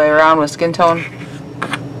roll all the way around with skin tone,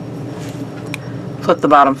 flip the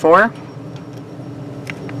bottom 4,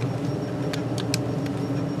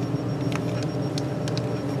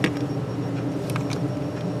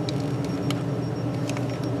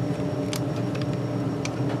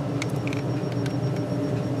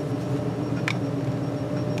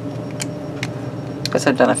 I guess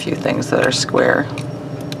I've done a few things that are square,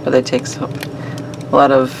 but they take a lot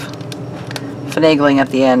of finagling at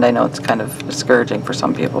the end. I know it's kind of discouraging for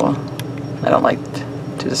some people. I don't like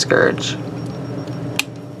to discourage.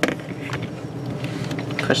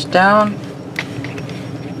 Push down.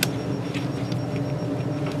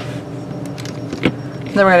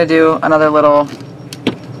 And then we're going to do another little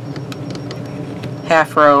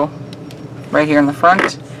half row right here in the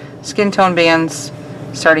front. Skin tone bands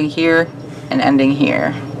starting here and ending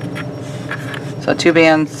here. So 2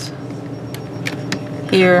 bands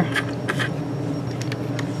here,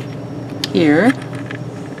 here,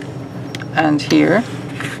 and here.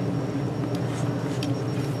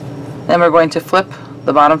 Then we're going to flip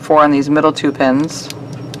the bottom 4 on these middle 2 pins.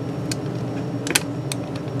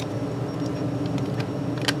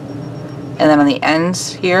 And then on the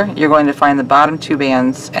ends here, you're going to find the bottom 2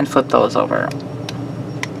 bands and flip those over.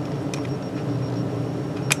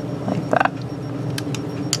 Like that.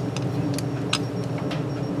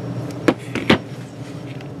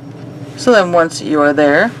 So then once you are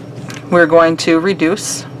there, we're going to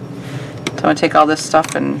reduce. So I'm going to take all this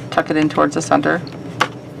stuff and tuck it in towards the center.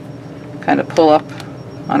 Kind of pull up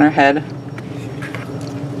on her head.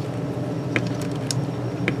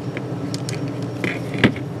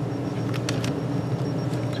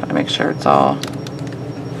 Try to make sure it's all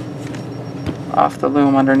off the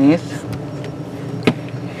loom underneath.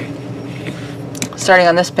 Starting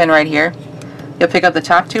on this pin right here, you'll pick up the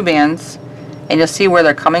top 2 bands and you'll see where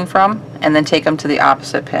they're coming from and then take them to the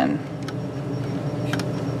opposite pin.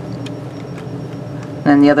 And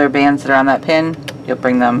then the other bands that are on that pin, you'll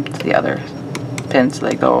bring them to the other pin so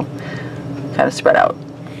they go kind of spread out.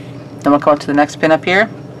 Then we'll go to the next pin up here,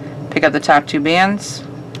 pick up the top 2 bands,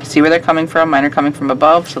 see where they're coming from. Mine are coming from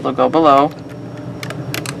above, so they'll go below.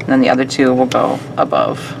 And then the other 2 will go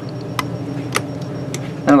above.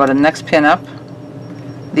 Then we'll go to the next pin up.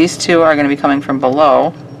 These 2 are going to be coming from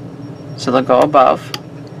below, so they'll go above.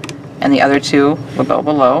 And the other 2 will go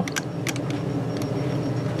below.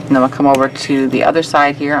 And then we'll come over to the other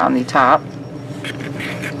side here on the top.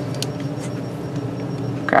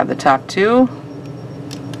 Grab the top 2,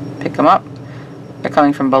 pick them up. They're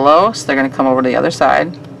coming from below, so they're going to come over to the other side.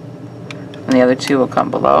 And the other 2 will come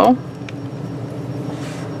below.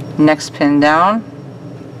 Next pin down,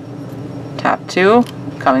 top 2,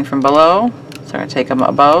 coming from below, so we're going to take them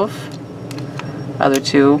above. Other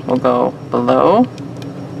 2 will go below.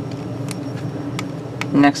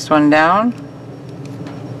 Next one down,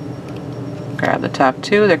 grab the top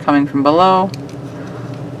 2, they're coming from below,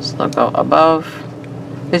 so they'll go above.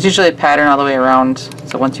 There's usually a pattern all the way around,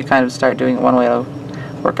 so once you kind of start doing it one way, it'll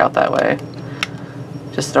work out that way.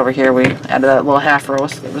 Just over here we added that little half row,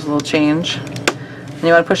 so there was a little change. And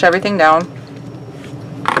you want to push everything down.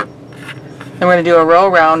 Then we're going to do a row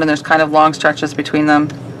around, and there's kind of long stretches between them.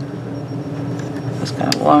 There's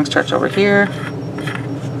kind of a long stretch over here,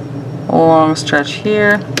 a long stretch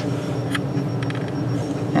here,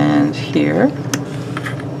 and here.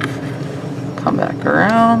 Come back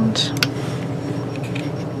around.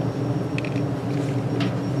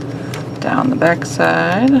 Down the back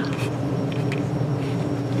side,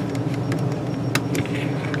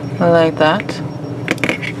 like that.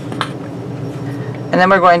 And then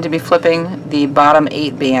we're going to be flipping the bottom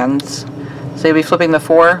 8 bands. So you'll be flipping the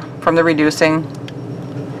 4 from the reducing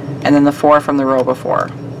and then the 4 from the row before.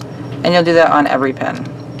 And you'll do that on every pin.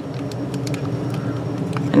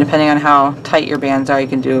 And depending on how tight your bands are, you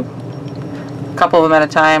can do a couple of them at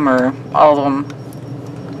a time or all of them.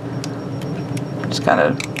 Just kind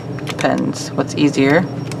of depends what's easier.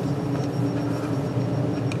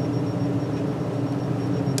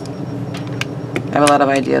 I have a lot of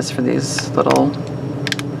ideas for these little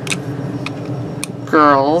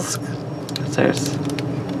girls. There's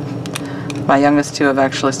my youngest 2 have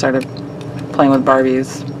actually started playing with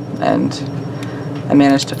Barbies, and I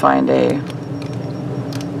managed to find a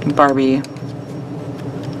Barbie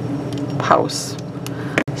house.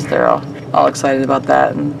 So they're all excited about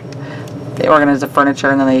that, and they organize the furniture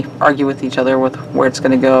and then they argue with each other with where it's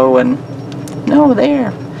going to go, and no,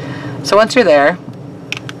 there. So once you're there,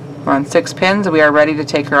 we're on 6 pins and we are ready to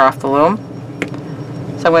take her off the loom.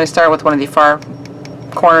 So I'm going to start with one of the far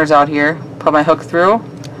corners out here, put my hook through,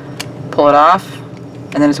 pull it off,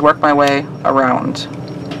 and then just work my way around.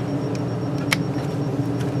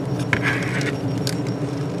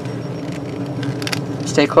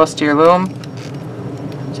 Stay close to your loom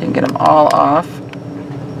so you can get them all off.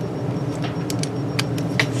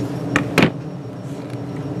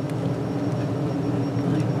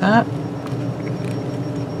 Like that.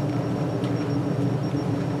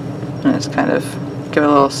 And just kind of give it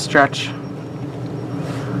a little stretch.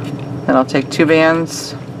 Then I'll take 2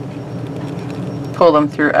 bands, pull them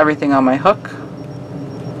through everything on my hook.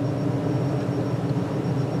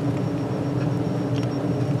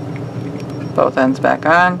 Both ends back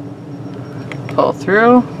on, pull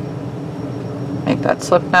through, make that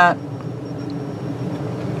slip knot.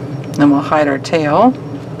 Then we'll hide our tail.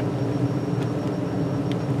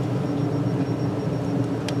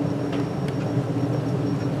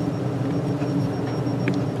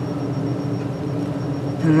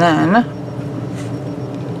 And then I'm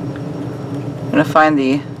going to find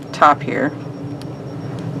the top here,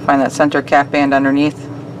 find that center cap band underneath,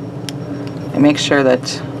 and make sure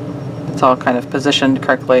that it's all kind of positioned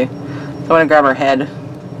correctly. So I'm going to grab our head.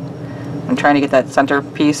 I'm trying to get that center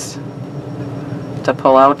piece to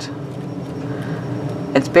pull out.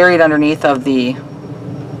 It's buried underneath of the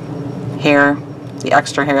hair, the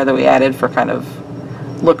extra hair that we added for kind of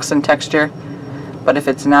looks and texture. But if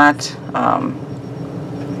it's not,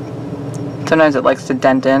 sometimes it likes to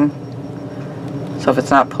dent in. So if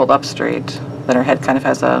it's not pulled up straight, then our head kind of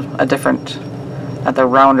has a different, not the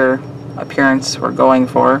rounder appearance we're going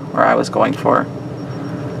for, or I was going for.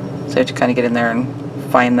 So you have to kind of get in there and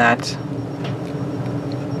find that.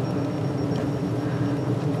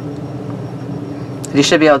 You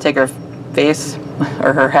should be able to take her face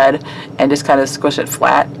or her head and just kind of squish it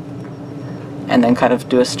flat and then kind of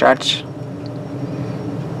do a stretch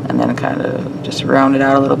and then kind of just round it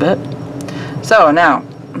out a little bit. So now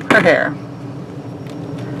her hair.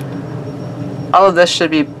 All of this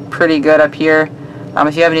should be pretty good up here.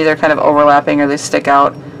 If you have any that are kind of overlapping or they stick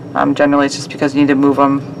out, generally it's just because you need to move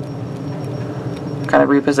them, kind of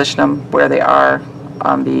reposition them where they are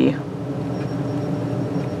on the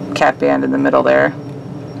cap band in the middle there.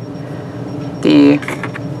 The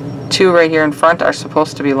 2 right here in front are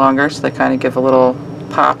supposed to be longer, so they kind of give a little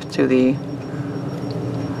pop to the,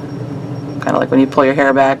 kind of like when you pull your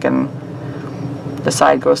hair back and the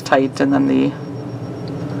side goes tight and then the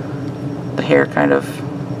hair kind of,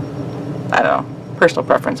 I don't know, personal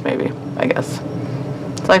preference maybe, I guess.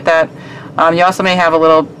 It's like that. You also may have a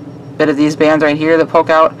little bit of these bands right here that poke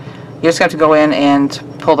out. You just have to go in and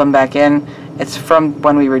pull them back in. It's from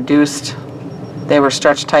when we reduced, they were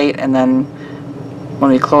stretched tight, and then when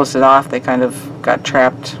we closed it off they kind of got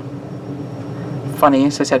trapped funny,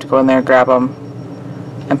 so you just have to go in there, grab them,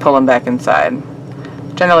 and pull them back inside.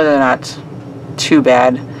 Generally they're not too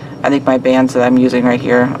bad. I think my bands that I'm using right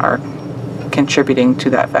here are contributing to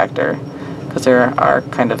that factor because they are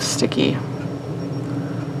kind of sticky.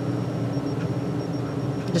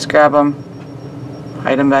 Just grab them,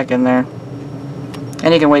 hide them back in there,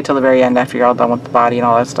 and you can wait till the very end after you're all done with the body and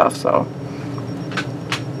all that stuff. So,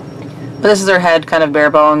 but this is her head, kind of bare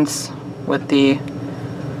bones with the,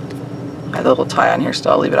 I have a little tie on here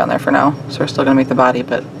still, I'll leave it on there for now. So we're still going to make the body,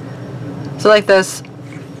 but so like this.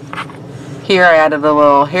 Here I added a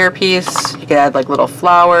little hair piece. You can add like little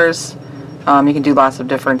flowers. You can do lots of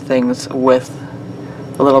different things with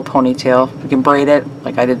the little ponytail. You can braid it,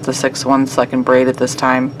 like I did the 6th one, so I can braid it this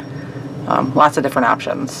time. Lots of different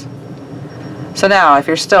options. So now, if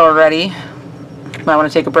you're still ready, you might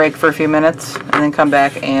want to take a break for a few minutes and then come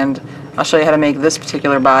back and I'll show you how to make this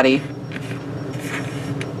particular body.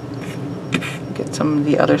 Get some of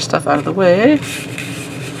the other stuff out of the way.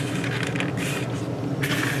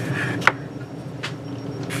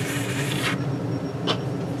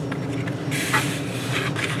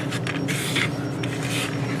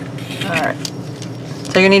 Alright,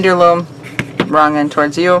 so you need your loom wrong end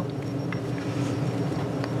towards you.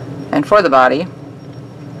 And for the body,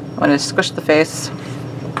 I'm going to squish the face.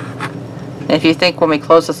 And if you think when we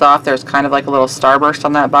close this off there's kind of like a little starburst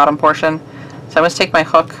on that bottom portion, so I'm going to take my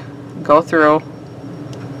hook, go through,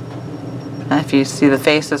 and if you see the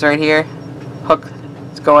face is right here, hook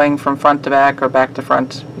is going from front to back or back to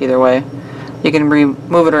front, either way. You can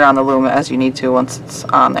move it around the loom as you need to once it's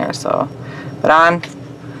on there. So, but on,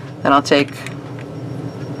 then I'll take,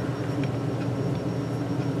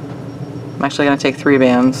 I'm actually going to take 3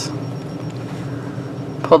 bands,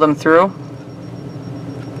 pull them through,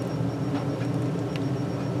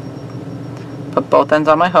 put both ends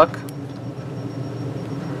on my hook,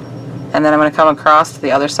 and then I'm going to come across to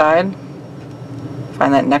the other side,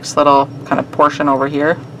 find that next little kind of portion over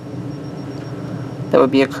here, that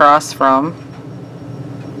would be across from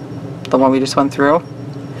the one we just went through.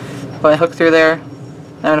 Put my hook through there, and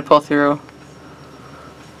I'm going to pull through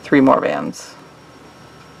 3 more bands.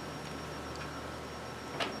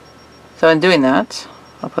 So in doing that,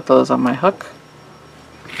 I'll put those on my hook.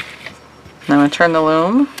 Now I'm going to turn the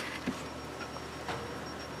loom.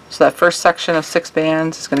 So that first section of 6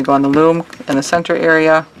 bands is going to go on the loom in the center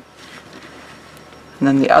area. And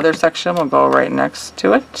then the other section will go right next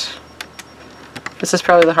to it. This is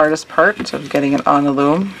probably the hardest part of getting it on the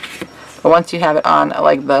loom. But once you have it on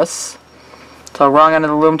like this, so wrong end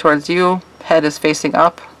of the loom towards you, head is facing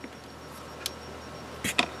up.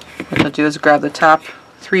 What you'll do is grab the top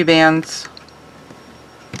 3 bands,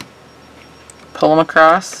 pull them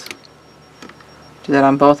across, do that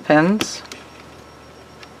on both pins,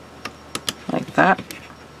 like that.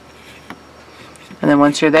 And then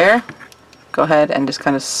once you're there, go ahead and just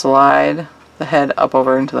kind of slide the head up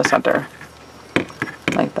over into the center,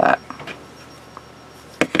 like that.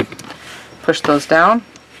 Push those down.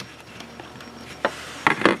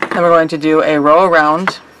 Then we're going to do a row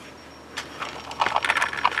around.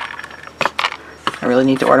 I really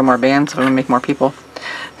need to order more bands, so I'm going to make more people.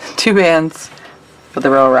 2 bands for the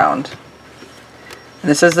row around. And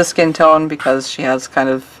this is the skin tone because she has kind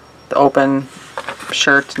of the open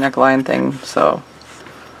shirt neckline thing, so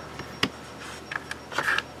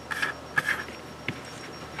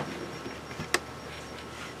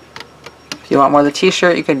if you want more of the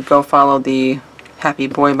t-shirt, you could go follow the happy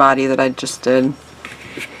boy body that I just did.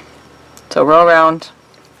 So row around,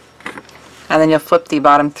 and then you'll flip the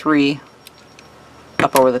bottom 3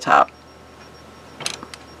 up over the top.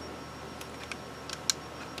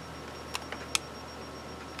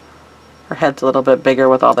 Her head's a little bit bigger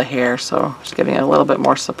with all the hair, so just giving it a little bit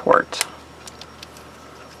more support.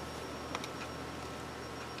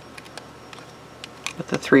 With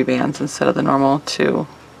the 3 bands instead of the normal 2.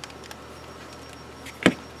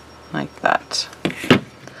 Like that. And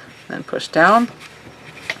then push down.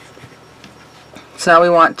 So now we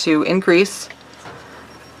want to increase.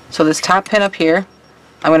 So this top pin up here,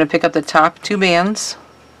 I'm going to pick up the top 2 bands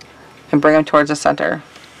and bring them towards the center.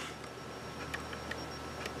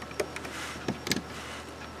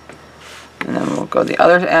 And then we'll go the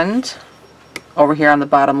other end over here on the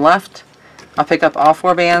bottom left. I'll pick up all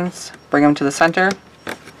 4 bands, bring them to the center,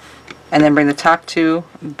 and then bring the top 2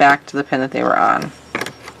 back to the pin that they were on.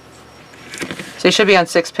 So you should be on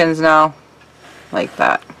 6 pins now, like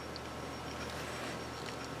that.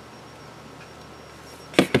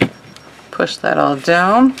 Push that all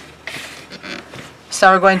down. So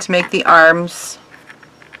now we're going to make the arms.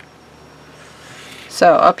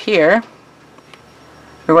 So up here,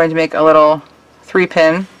 we're going to make a little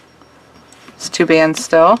 3-pin. It's 2 bands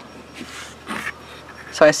still.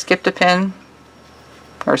 So I skipped a pin,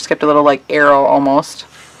 or skipped a little like arrow almost.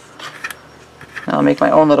 And I'll make my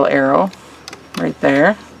own little arrow right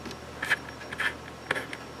there.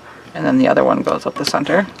 And then the other one goes up the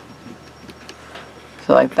center.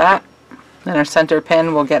 So like that. Then our center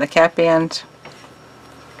pin will get a cap band,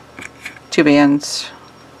 2 bands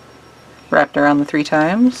wrapped around the 3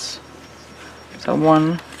 times. So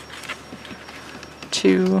 1,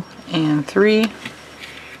 2, and 3.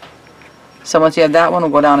 So once you have that one, we'll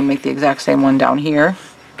go down and make the exact same one down here.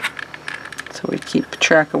 So we keep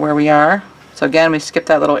track of where we are. So again, we skip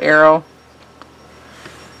that little arrow.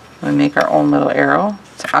 We make our own little arrow.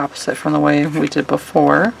 It's opposite from the way we did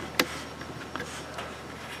before.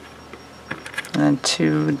 And then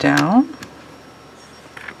 2 down.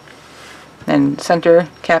 And center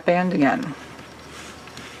cap band again.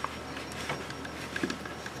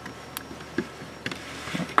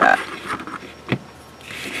 Like that.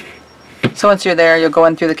 So once you're there, you'll go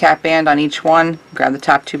in through the cap band on each one, grab the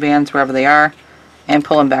top 2 bands wherever they are, and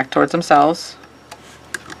pull them back towards themselves.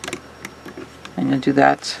 And you'll do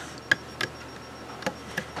that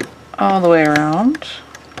all the way around.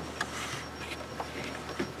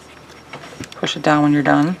 Push it down when you're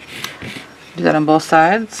done. Do that on both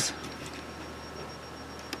sides.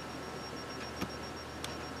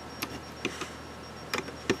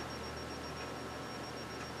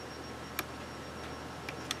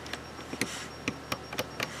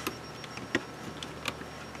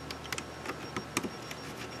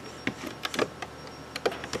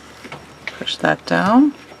 Push that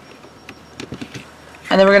down.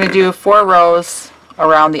 And then we're going to do 4 rows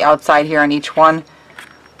around the outside here on each one.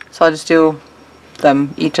 So I'll just do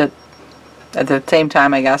them each at the same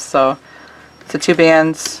time, I guess. So the 2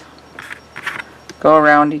 bands go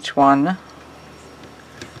around each one.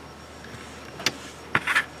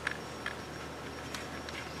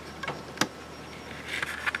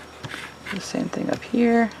 The same thing up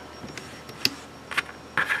here.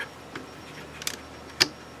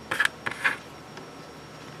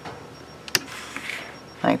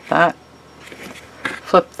 like that.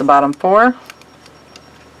 Flip the bottom 4.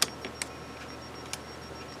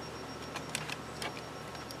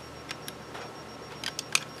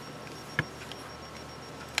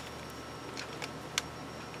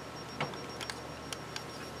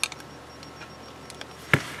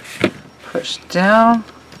 Push down.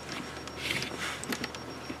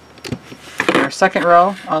 Our second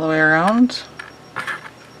row all the way around.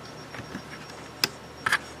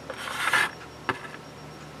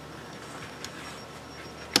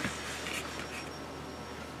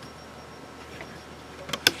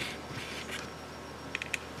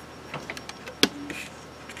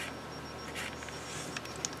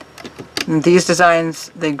 And these designs,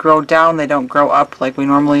 they grow down, they don't grow up like we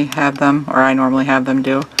normally have them, or I normally have them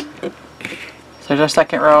do. So there's our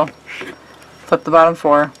second row. Flip the bottom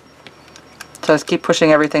 4. So just keep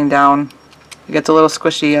pushing everything down. It gets a little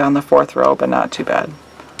squishy on the 4th row, but not too bad.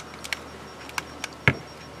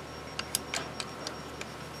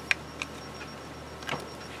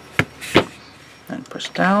 And push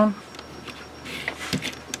down.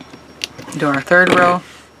 Do our 3rd row.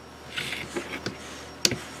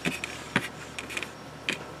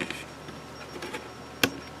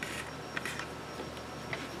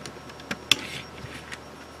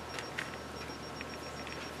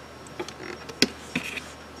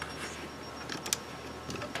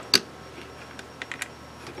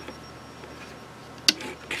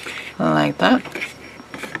 Like that.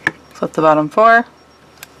 Flip the bottom 4.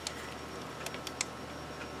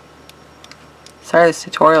 Sorry this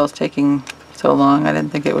tutorial is taking so long. I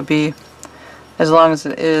didn't think it would be as long as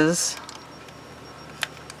it is.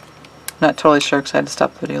 Not totally sure because I had to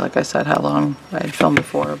stop the video, like I said, how long I had filmed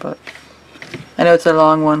before, but I know it's a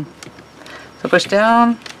long one. So push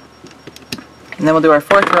down, and then we'll do our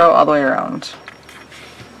 4th row all the way around.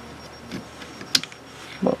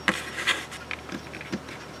 Whoa.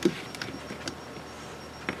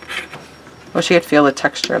 Wish you could feel the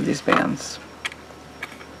texture of these bands.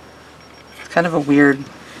 It's kind of a weird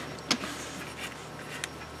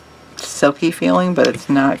silky feeling, but it's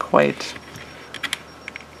not quite.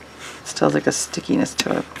 It still has like a stickiness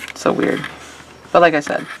to it. It's so weird. But like I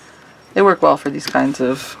said, they work well for these kinds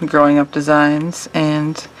of growing up designs,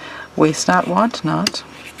 and waste not, want not.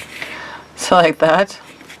 So like that.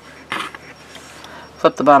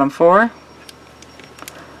 Flip the bottom 4.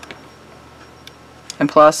 And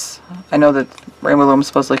plus, I know that Rainbow Loom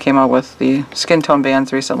supposedly came out with the skin tone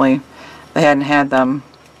bands recently. They hadn't had them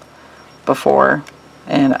before,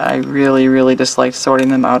 and I really, really disliked sorting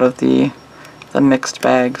them out of the mixed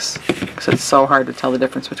bags because it's so hard to tell the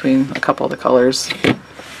difference between a couple of the colors.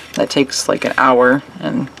 That takes like an hour,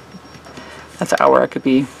 and that's an hour I could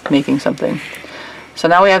be making something. So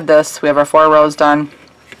now we have this. We have our 4 rows done.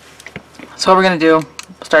 So what we're going to do,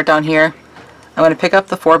 start down here. I'm going to pick up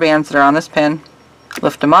the 4 bands that are on this pin,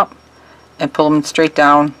 lift them up, and pull them straight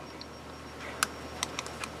down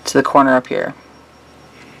to the corner up here.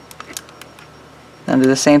 Then do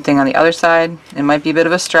the same thing on the other side. It might be a bit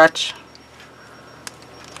of a stretch.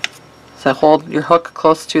 So hold your hook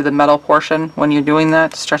close to the metal portion when you're doing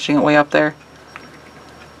that, stretching it way up there.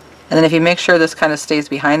 And then if you make sure this kind of stays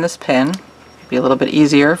behind this pin, it'll be a little bit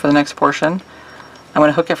easier for the next portion. I'm going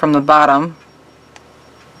to hook it from the bottom,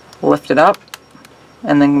 lift it up,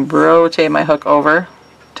 and then rotate my hook over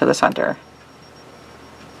to the center.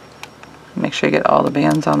 Make sure you get all the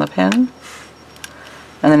bands on the pin, and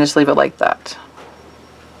then just leave it like that.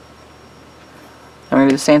 I'm going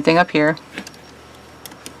to do the same thing up here.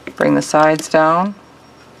 Bring the sides down.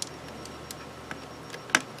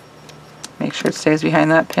 Make sure it stays behind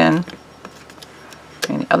that pin.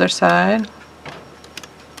 Bring the other side.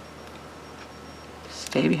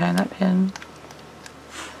 Stay behind that pin.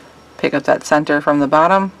 Pick up that center from the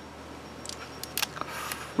bottom,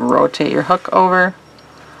 rotate your hook over,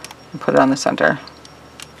 and put it on the center.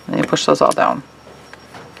 And you push those all down.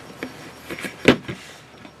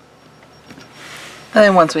 And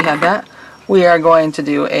then once we have that, we are going to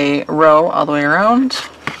do a row all the way around.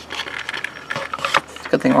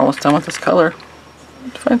 Good thing we're almost done with this color.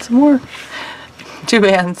 Let's find some more. 2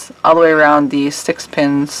 bands all the way around the 6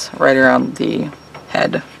 pins right around the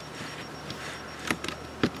head.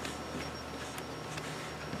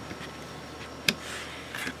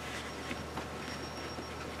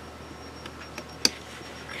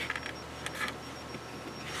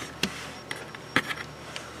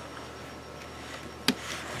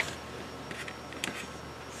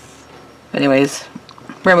 Anyways,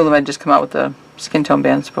 Rainbow Loom had just come out with the skin tone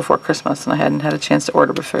bands before Christmas, and I hadn't had a chance to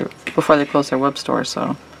order before they closed their web store,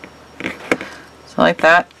 so like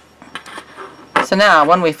that. So now,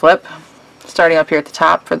 when we flip, starting up here at the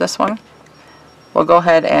top for this one, we'll go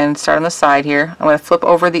ahead and start on the side here. I'm going to flip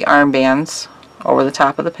over the arm bands over the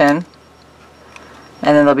top of the pin,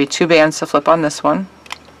 and then there'll be 2 bands to flip on this one.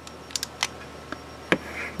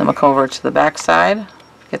 Then we'll come over to the back side,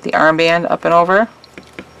 get the armband up and over.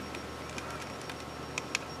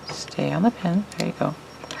 Stay on the pin, there you go.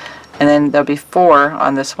 And then there'll be 4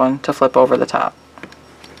 on this one to flip over the top.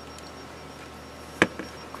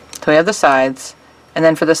 So we have the sides, and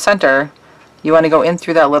then for the center, you want to go in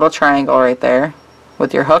through that little triangle right there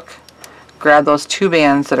with your hook, grab those 2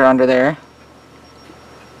 bands that are under there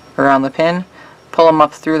around the pin, pull them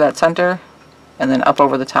up through that center, and then up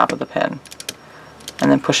over the top of the pin,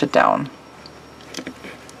 and then push it down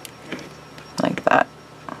like that.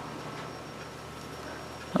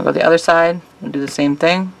 I'll go to the other side and do the same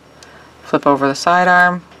thing. Flip over the side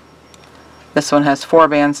arm. This one has 4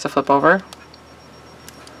 bands to flip over.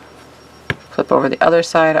 Flip over the other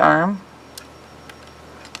side arm.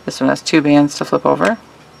 This one has 2 bands to flip over.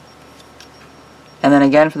 And then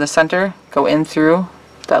again for the center, go in through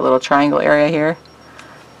that little triangle area here.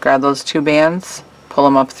 Grab those 2 bands, pull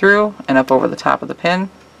them up through and up over the top of the pin.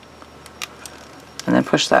 And then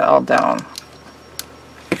push that all down.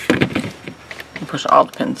 And push all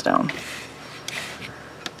the pins down.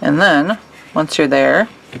 And then, once you're there,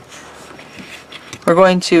 we're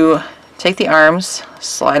going to take the arms,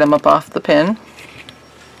 slide them up off the pin,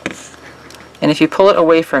 and if you pull it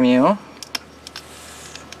away from you,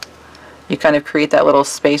 you kind of create that little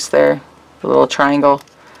space there, the little triangle,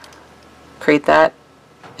 create that,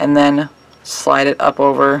 and then slide it up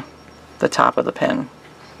over the top of the pin.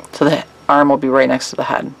 So the arm will be right next to the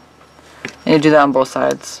head. And you do that on both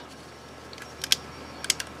sides.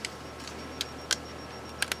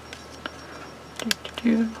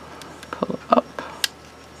 Pull it up.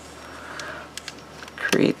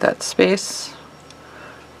 Create that space,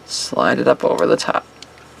 slide it up over the top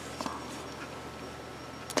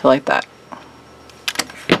to like that.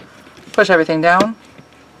 Push everything down,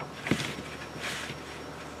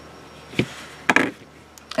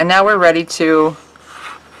 and now we're ready to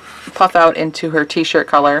puff out into her t-shirt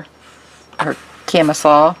color, her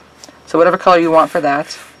camisole, so whatever color you want for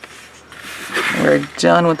that. We're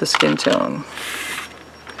done with the skin tone.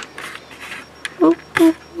 Ooh,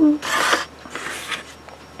 ooh, ooh.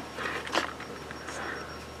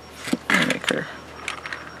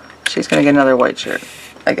 She's going to get another white shirt,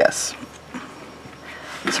 I guess.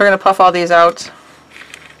 So we're going to puff all these out.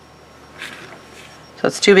 So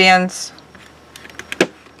it's 2 bands.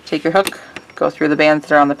 Take your hook, go through the bands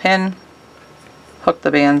that are on the pin, hook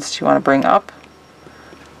the bands you want to bring up,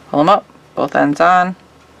 pull them up, both ends on,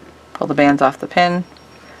 pull the bands off the pin,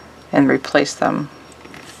 and replace them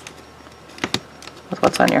with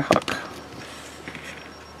what's on your hook.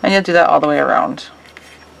 And you'll do that all the way around.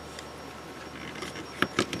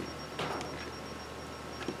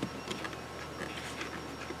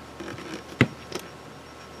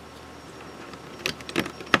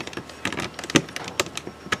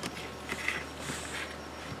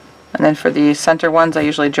 And then for the center ones, I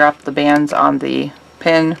usually drop the bands on the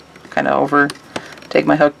pin, kind of over, take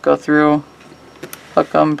my hook, go through, hook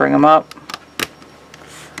them, bring them up,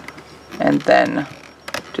 and then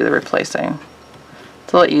do the replacing.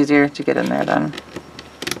 It's a little easier to get in there then.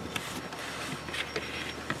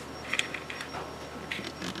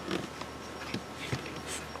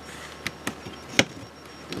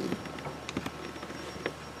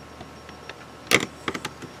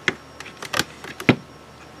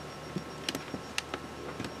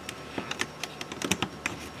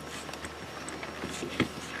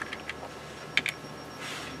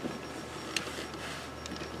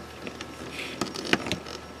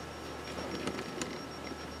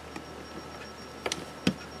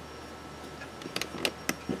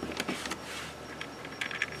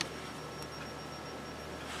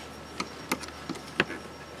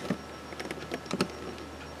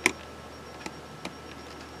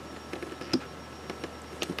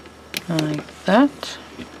 Like that.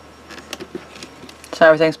 So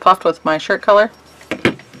everything's puffed with my shirt color.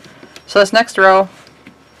 So this next row,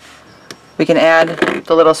 we can add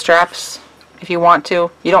the little straps if you want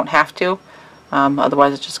to. You don't have to,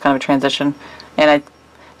 otherwise it's just kind of a transition. And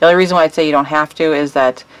the only reason why I'd say you don't have to is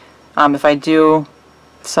that if I do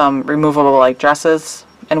some removable like dresses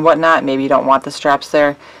and whatnot, maybe you don't want the straps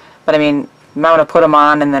there. But I mean, you might want to put them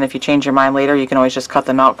on, and then if you change your mind later, you can always just cut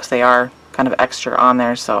them out because they are kind of extra on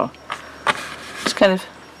there. So just kind of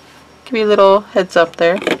give you a little heads up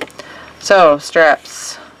there. So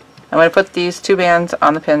straps, I'm going to put these 2 bands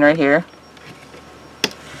on the pin right here,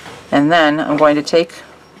 and then I'm going to take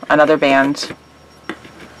another band,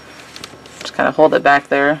 just kind of hold it back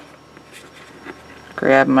there,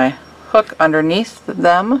 grab my hook underneath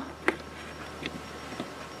them.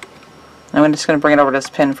 I'm just going to bring it over this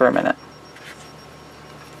pin for a minute.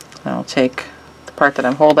 I'll take the part that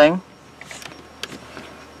I'm holding,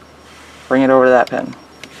 bring it over to that pin.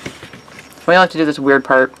 We like to do this weird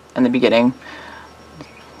part in the beginning.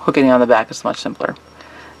 Hooking it on the back is much simpler.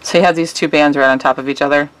 So you have these two bands right on top of each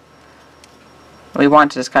other. We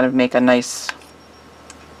want to just kind of make a nice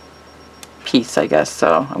piece, I guess.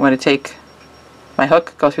 So I'm going to take my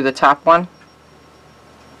hook, go through the top one,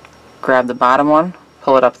 grab the bottom one,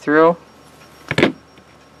 pull it up through.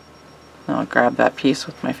 I'll grab that piece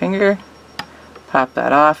with my finger, pop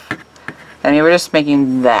that off. I mean, we're just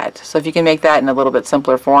making that. So if you can make that in a little bit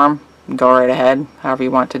simpler form, go right ahead, however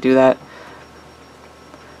you want to do that.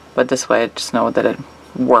 But this way, just know that it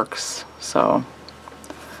works. So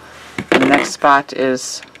the next spot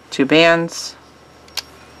is 2 bands,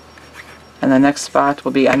 and the next spot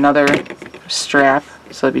will be another strap.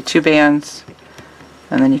 So it'll be 2 bands,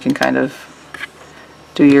 and then you can kind of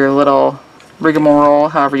do your little rigmarole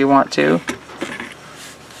however you want to.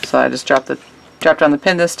 So I just dropped on the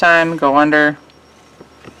pin this time, go under,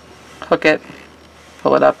 hook it,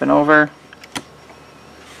 pull it up and over,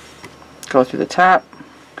 go through the top,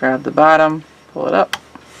 grab the bottom, pull it up,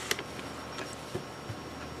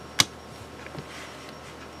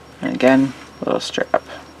 and again, a little strap.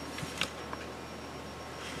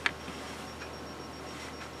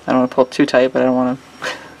 I don't want to pull it too tight, but I don't want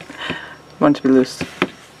it to be loose.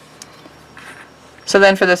 So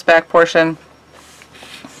then for this back portion,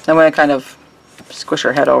 I'm going to kind of squish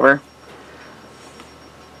her head over.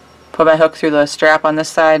 Put my hook through the strap on this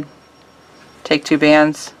side, take 2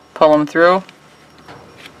 bands, pull them through,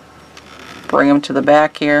 bring them to the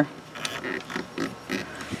back here.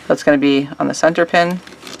 That's going to be on the center pin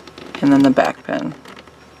and then the back pin.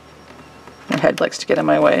 My head likes to get in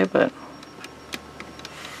my way, but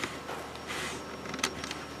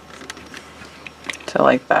so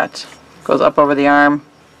like that. Goes up over the arm,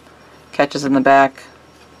 catches in the back.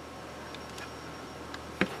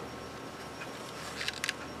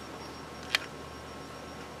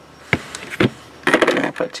 I'm going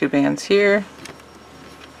to put 2 bands here.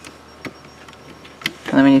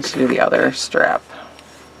 And then we need to do the other strap.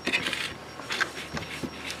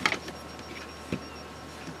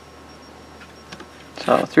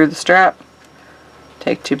 So through the strap,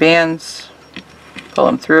 take 2 bands, pull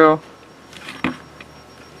them through,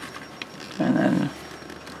 and then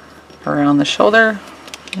around the shoulder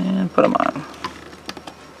and put them on.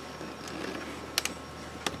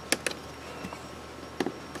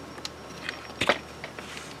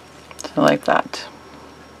 So like that.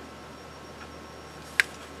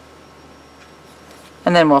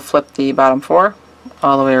 And then we'll flip the bottom 4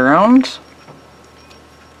 all the way around.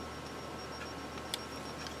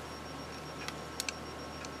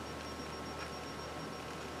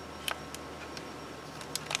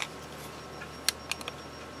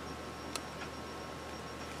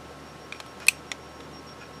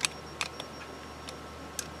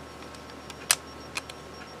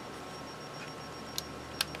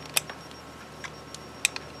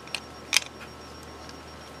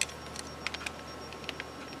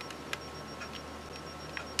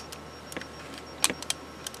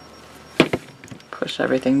 Push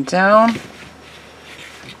everything down.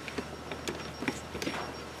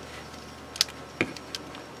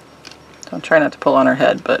 Don't try not to pull on her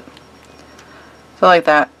head, but so like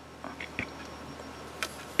that.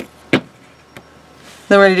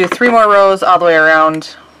 Then we're going to do 3 more rows all the way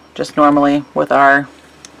around, just normally with our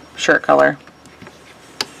shirt color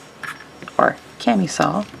or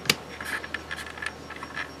camisole.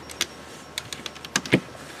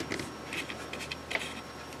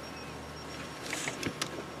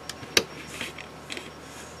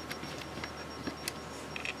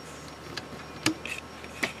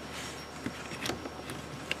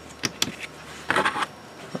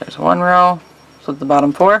 There's 1 row, so the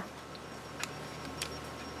bottom 4.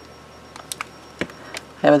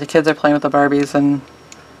 Yeah, but the kids are playing with the Barbies, and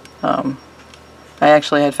I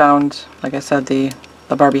actually had found, like I said, the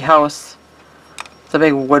Barbie house. It's a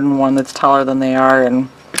big wooden one that's taller than they are, and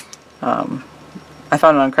I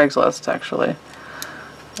found it on Craigslist actually.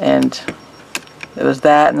 And it was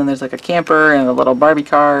that, and then there's like a camper and a little Barbie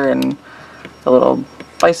car and a little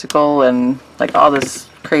bicycle and like all this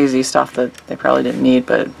crazy stuff that they probably didn't need,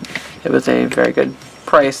 but it was a very good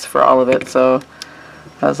price for all of it, so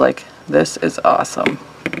I was like, this is awesome.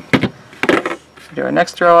 Do our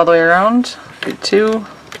next row all the way around, do 2.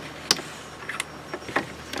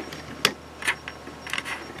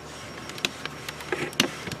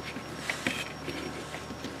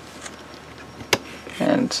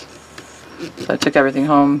 And so I took took everything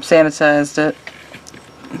home, sanitized it,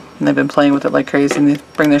 and they've been playing with it like crazy, and they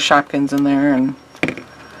bring their Shopkins in there, and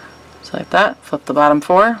just like that. Flip the bottom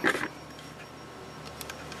 4.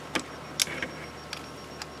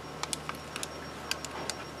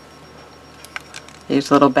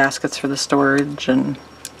 These little baskets for the storage, and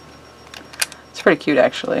it's pretty cute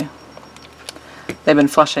actually. They've been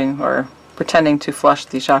flushing, or pretending to flush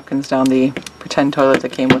the Shopkins down the pretend toilet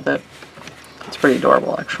that came with it. It's pretty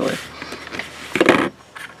adorable actually.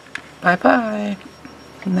 Bye bye.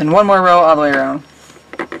 And then one more row all the way around.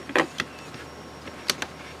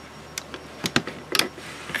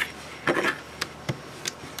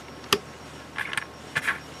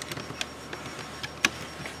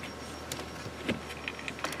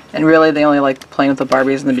 And really, they only like playing with the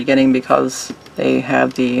Barbies in the beginning because they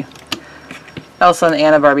have the Elsa and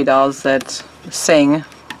Anna Barbie dolls that sing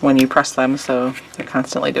when you press them, so they're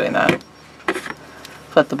constantly doing that.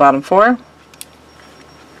 Flip the bottom 4.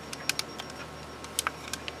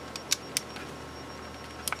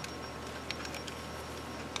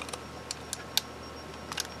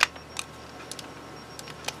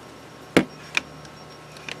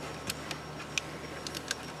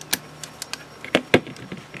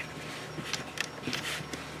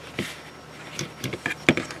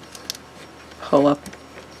 Pull up,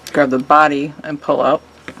 grab the body and pull out.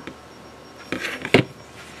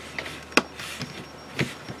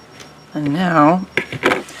 And now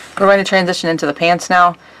we're going to transition into the pants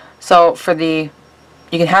now. So for the,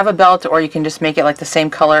 you can have a belt or you can just make it like the same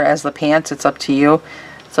color as the pants. It's up to you.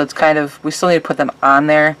 So it's kind of, we still need to put them on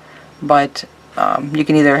there, but you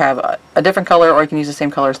can either have a different color or you can use the same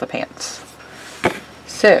color as the pants.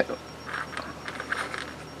 So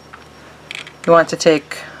you want to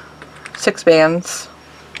take 6 bands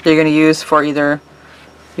that you're going to use for either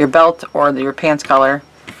your belt or your pants color.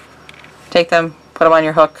 Take them, put them on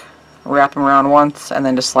your hook, wrap them around once, and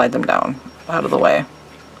then just slide them down out of the way.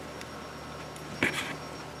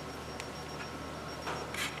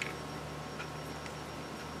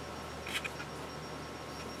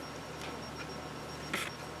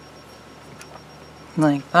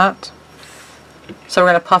 Like that. So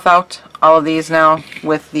we're going to puff out all of these now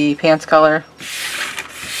with the pants color.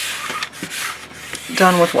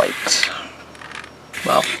 Done with white.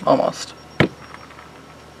 Well, almost.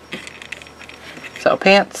 So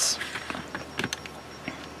pants.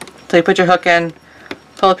 So you put your hook in,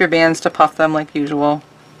 pull up your bands to puff them like usual.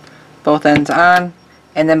 Both ends on.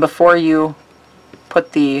 And then before you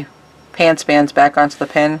put the pants bands back onto the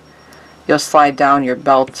pin, you'll slide down your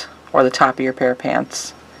belt or the top of your pair of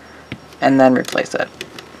pants and then replace it.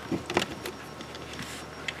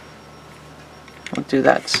 We'll do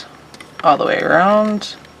that all the way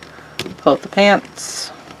around. Pull up the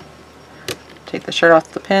pants, take the shirt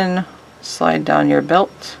off the pin, slide down your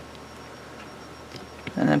belt,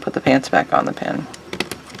 and then put the pants back on the pin.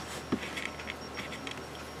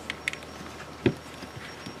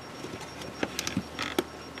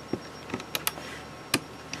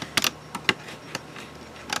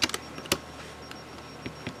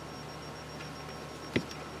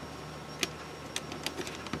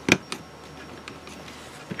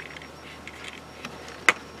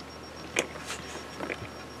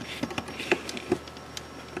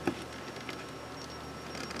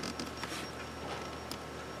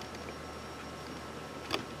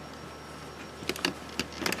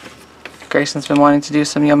 Grayson's been wanting to do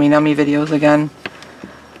some yummy nummy videos again,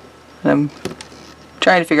 and I'm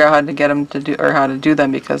trying to figure out how to get him to do, or how to do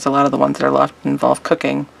them, because a lot of the ones that are left involve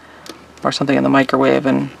cooking or something in the microwave,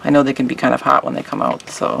 and I know they can be kind of hot when they come out,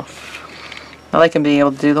 so I like him being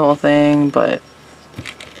able to do the whole thing, but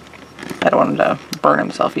I don't want him to burn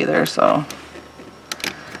himself either, so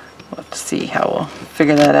we'll have to see how we'll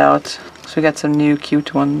figure that out. So we got some new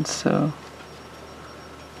cute ones, so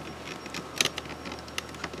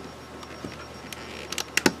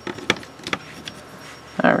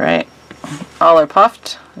alright, all are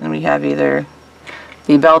puffed, and we have either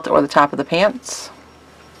the belt or the top of the pants.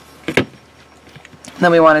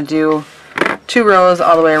 Then we want to do 2 rows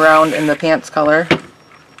all the way around in the pants color.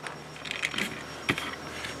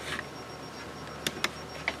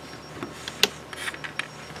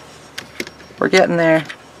 We're getting there.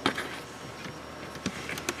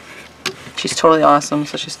 She's totally awesome,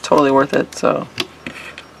 so she's totally worth it, so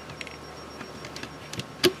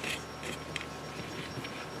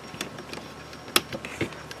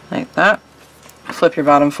like that. Flip your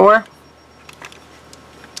bottom 4. I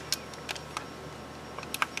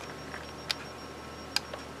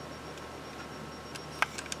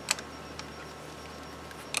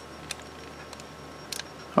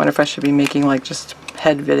wonder if I should be making like just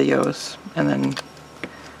head videos and then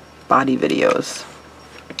body videos.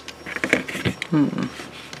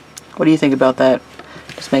 What do you think about that?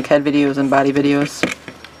 Just make head videos and body videos.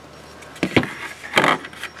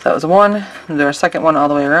 So that was one. Is there a second one all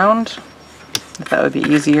the way around? If that would be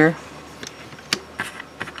easier.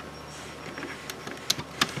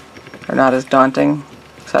 Or not as daunting.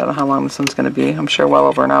 Because I don't know how long this one's going to be. I'm sure well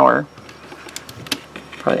over an hour.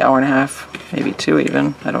 Probably hour and a half. Maybe 2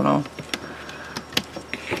 even. I don't know.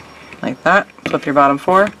 Like that. Flip your bottom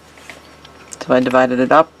 4. So I divided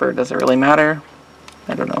it up, or does it really matter?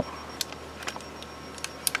 I don't know.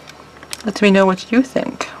 Let me know what you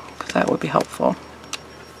think, because that would be helpful.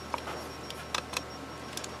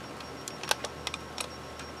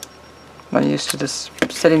 I'm used to just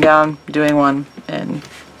sitting down, doing one, and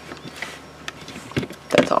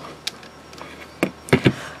that's all.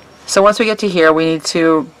 So once we get to here, we need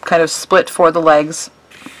to kind of split for the legs.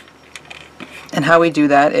 And how we do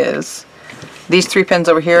that is, these 3 pins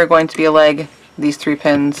over here are going to be a leg, these 3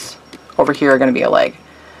 pins over here are going to be a leg.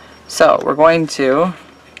 So we're going to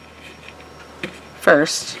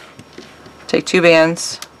first take 2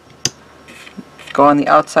 bands, go on the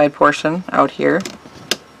outside portion out here,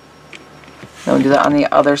 then we'll do that on the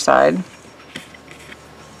other side.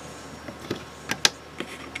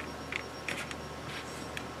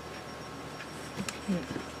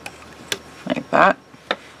 Like that.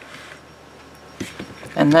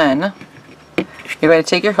 And then you're going to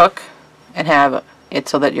take your hook and have it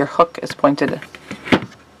so that your hook is pointed,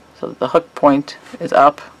 so that the hook point is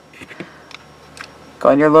up. Go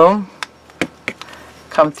on your loom,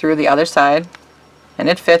 come through the other side, and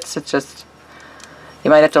it fits. It's just,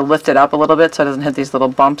 you might have to lift it up a little bit so it doesn't hit these little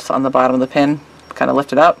bumps on the bottom of the pin. Kind of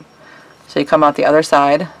lift it up. So you come out the other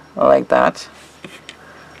side like that,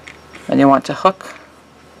 and you want to hook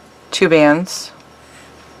 2 bands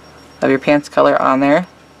of your pants color on there.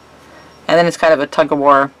 And then it's kind of a tug of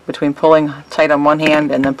war between pulling tight on one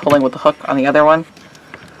hand and then pulling with the hook on the other one.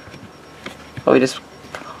 But we just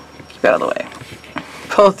keep it out of the way.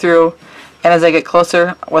 Pull through, and as I get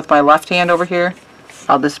closer with my left hand over here,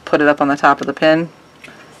 I'll just put it up on the top of the pin,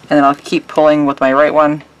 and then I'll keep pulling with my right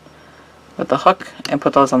one with the hook and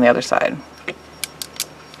put those on the other side.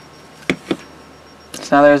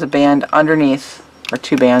 So now there's a band underneath, or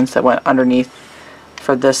 2 bands that went underneath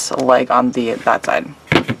for this leg on that side.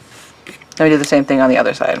 Then we do the same thing on the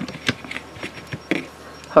other side.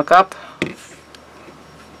 Hook up,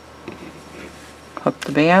 hook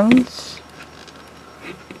the bands.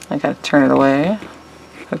 I gotta turn it away.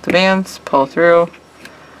 Hook the bands, pull through,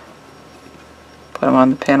 put them on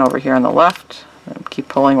the pin over here on the left, and keep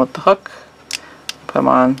pulling with the hook, put them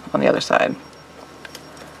on the other side.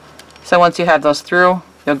 So once you have those through,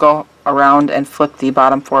 you'll go around and flip the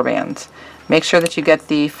bottom 4 bands. Make sure that you get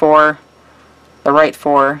the right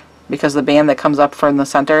 4, because the band that comes up from the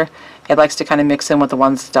center, it likes to kind of mix in with the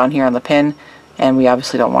ones down here on the pin, and we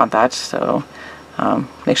obviously don't want that, so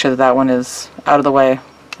make sure that that one is out of the way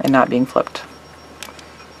and not being flipped.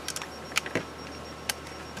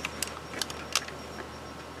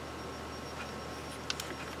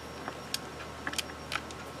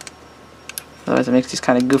 Otherwise it makes these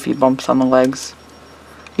kind of goofy bumps on the legs.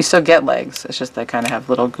 You still get legs, it's just they kind of have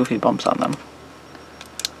little goofy bumps on them.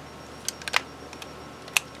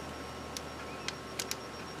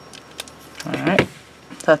 Alright,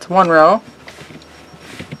 that's one row.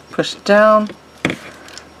 Push it down.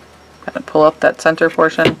 Kind of pull up that center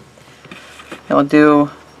portion. And we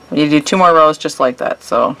need to do 2 more rows just like that.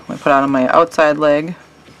 So I put on my outside leg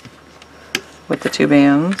with the 2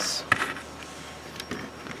 bands.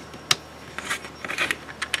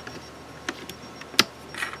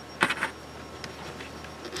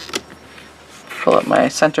 Pull up my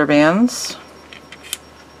center bands.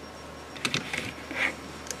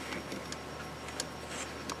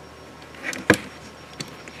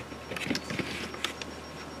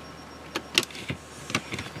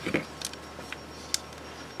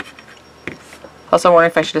 Also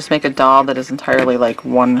wondering if I should just make a doll that is entirely like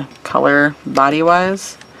one color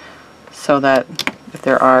body-wise, so that if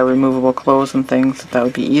there are removable clothes and things, that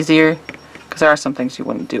would be easier, because there are some things you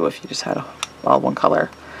wouldn't do if you just had all one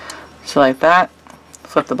color. So like that,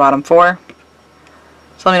 flip the bottom 4.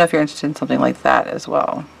 So let me know if you're interested in something like that as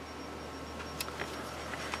well.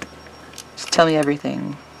 Just tell me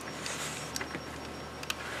everything.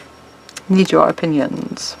 Need your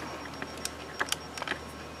opinions.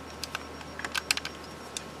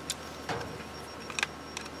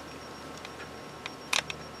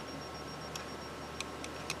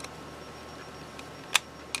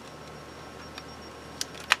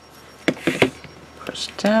 Push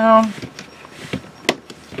down,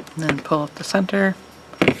 and then pull up the center.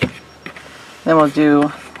 Then we'll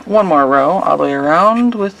do one more row all the way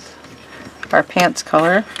around with our pants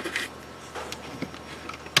color.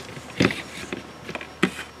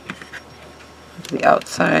 The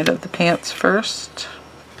outside of the pants first.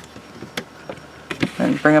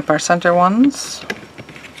 Then bring up our center ones.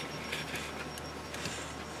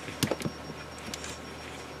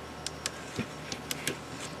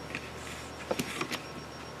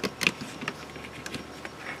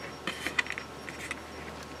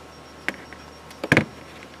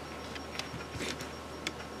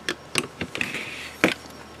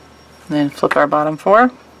 Then flip our bottom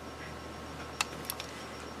four.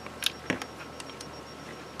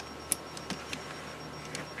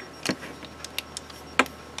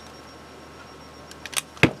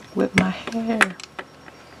 Whip my hair.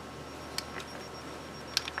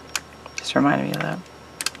 Just reminded me of that.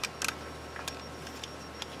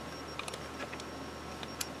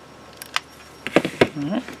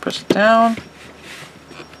 Alright, push it down.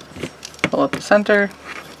 Pull up the center.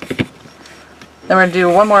 Then we're going to do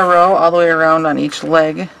one more row all the way around on each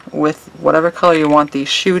leg with whatever color you want the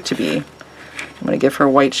shoe to be. I'm going to give her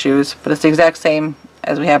white shoes, but it's the exact same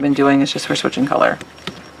as we have been doing, it's just we're switching color.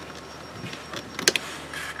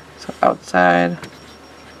 So outside.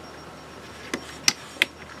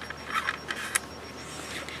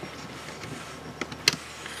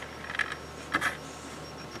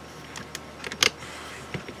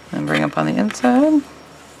 And bring up on the inside.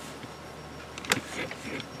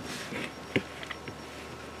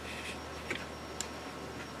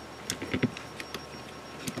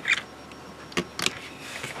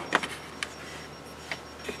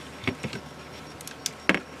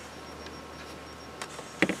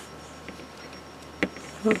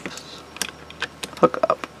 Oops. Hook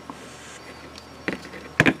up.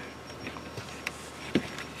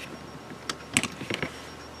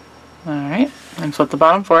 Alright, and flip the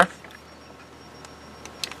bottom four.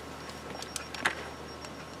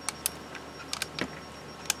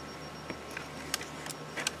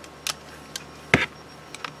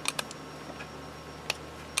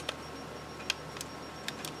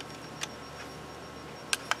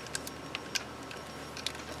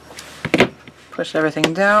 Push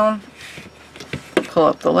everything down, pull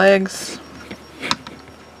up the legs,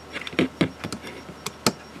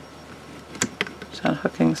 just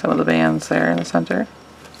unhooking some of the bands there in the center.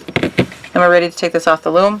 And we're ready to take this off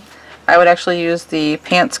the loom. I would actually use the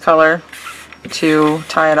pants color to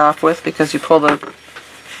tie it off with because you pull the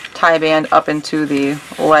tie band up into the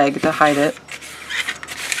leg to hide it.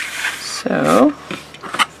 So,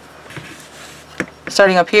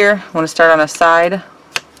 starting up here, I want to start on a side.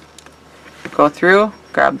 Go through,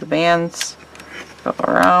 grab the bands, go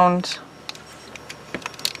around,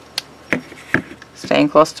 staying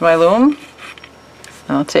close to my loom,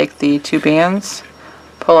 and I'll take the two bands,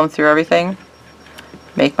 pull them through everything,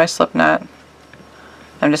 make my slip knot.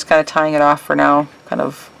 I'm just kind of tying it off for now, kind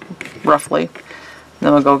of roughly, and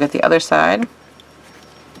then we'll go get the other side.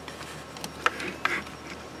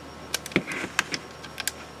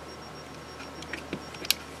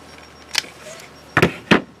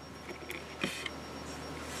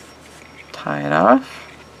 Tie it off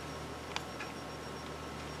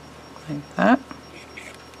like that.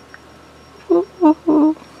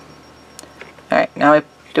 Alright, now we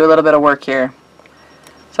do a little bit of work here.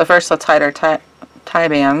 So first let's hide our tie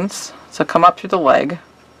bands. So come up through the leg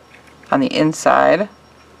on the inside,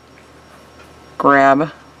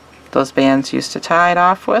 grab those bands you used to tie it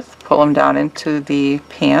off with, pull them down into the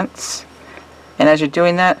pants, and as you're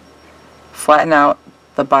doing that, flatten out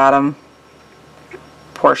the bottom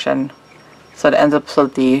portion so it ends up so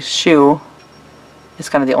that the shoe is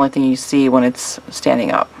kind of the only thing you see when it's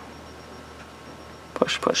standing up.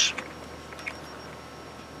 Push, push.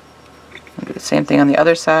 And do the same thing on the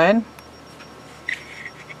other side.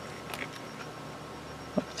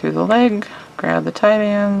 Look through the leg, grab the tie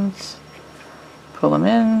bands, pull them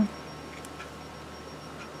in.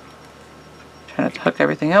 Try not to hook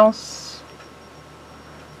everything else.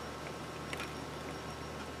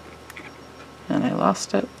 And I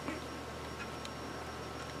lost it.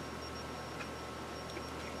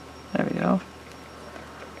 There we go.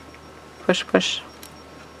 Push, push.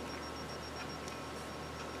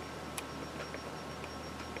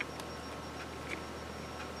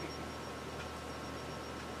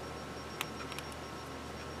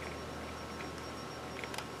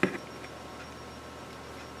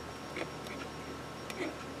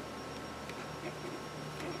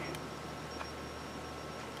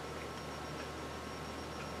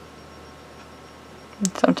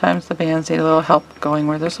 And sometimes the bands need a little help going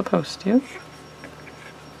where they're supposed to.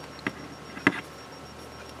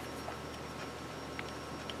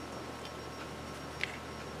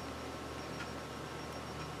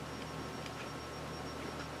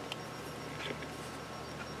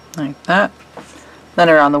 like that. Then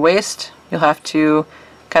around the waist, you'll have to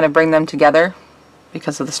kind of bring them together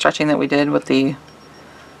because of the stretching that we did with the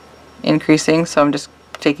increasing. So I'm just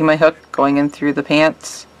taking my hook, going in through the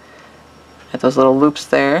pants at those little loops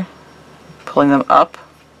there, pulling them up.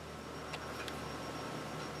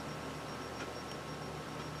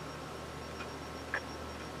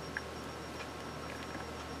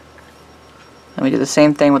 And we do the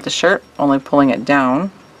same thing with the shirt, only pulling it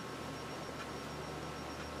down.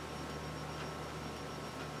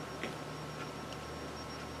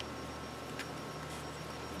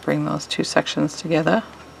 Bring those two sections together.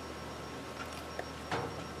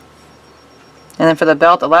 And then for the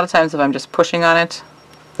belt, a lot of times if I'm just pushing on it,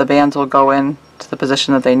 the bands will go in to the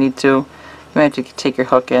position that they need to. You might have to take your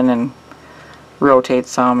hook in and rotate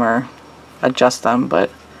some or adjust them, but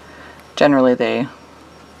generally they,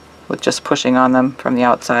 with just pushing on them from the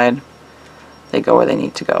outside, they go where they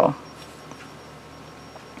need to go.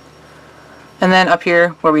 And then up here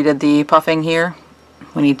where we did the puffing here,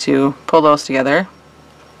 we need to pull those together.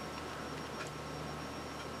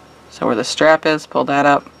 So where the strap is, pull that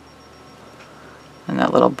up. And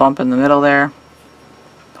that little bump in the middle there,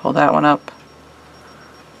 pull that one up.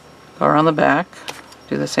 Go around the back,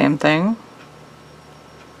 do the same thing.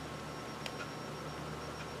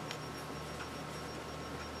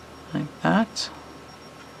 Like that.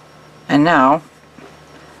 And now,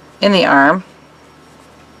 in the arm,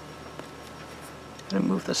 I'm going to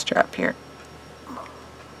move the strap here.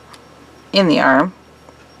 In the arm,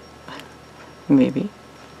 maybe,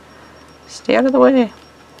 stay out of the way.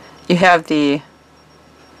 You have the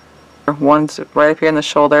ones right up here in the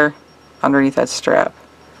shoulder underneath that strap.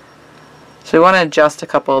 So we want to adjust a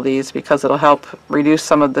couple of these because it'll help reduce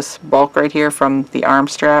some of this bulk right here from the arm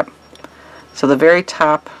strap. So the very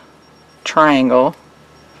top triangle,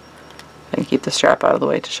 and keep the strap out of the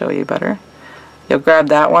way to show you better. You'll grab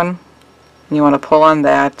that one and you want to pull on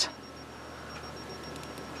that.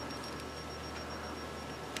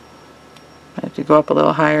 I have to go up a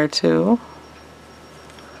little higher too.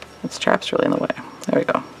 That strap's really in the way. There we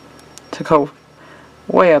go. To go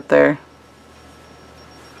way up there.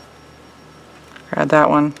 Grab that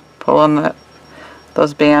one, pull on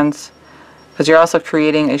those bands, because you're also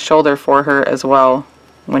creating a shoulder for her as well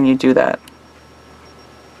when you do that.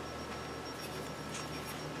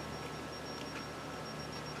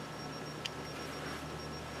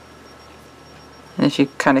 And if you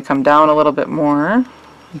kind of come down a little bit more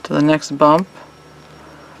into the next bump,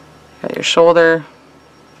 you got your shoulder.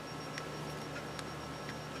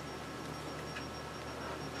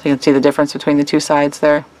 So you can see the difference between the two sides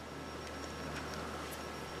there.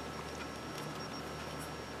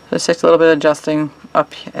 So it takes a little bit of adjusting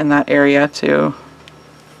up in that area to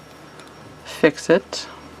fix it.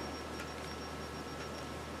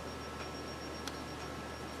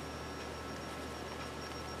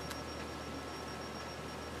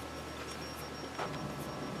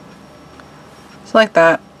 So like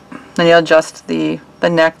that. Then you'll adjust the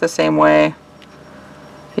neck the same way.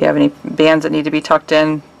 If you have any bands that need to be tucked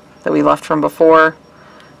in that we left from before,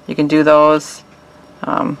 you can do those.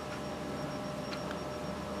 A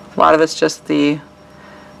lot of it's just the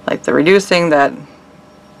reducing that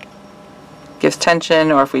gives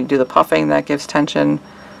tension, or if we do the puffing that gives tension.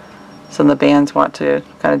 Some of the bands want to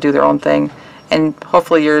kind of do their own thing, and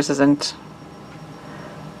hopefully yours isn't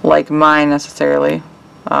like mine necessarily,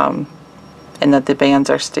 and that the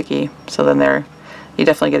bands are sticky. So then you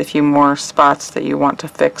definitely get a few more spots that you want to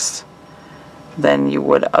fix than you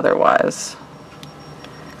would otherwise.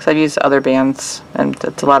 Because I've used other bands, and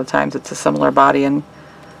a lot of times it's a similar body, and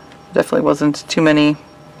definitely wasn't too many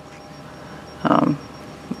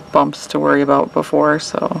bumps to worry about before.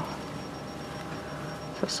 So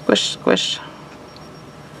squish, squish.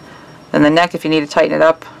 Then the neck, if you need to tighten it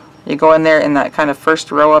up, you go in there in that kind of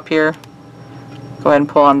first row up here. Go ahead and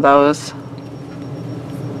pull on those.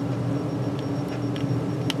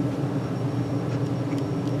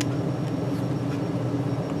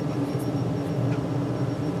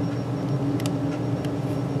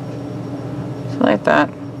 Like that.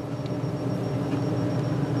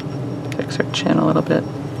 Fix her chin a little bit.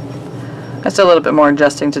 That's a little bit more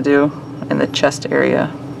adjusting to do in the chest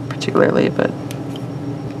area particularly, but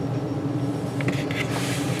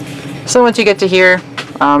so once you get to here,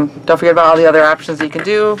 don't forget about all the other options that you can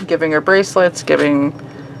do, giving her bracelets, giving,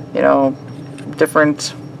 you know,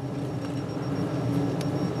 different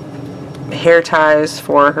hair ties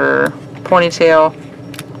for her ponytail.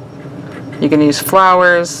 You can use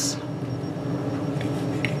flowers.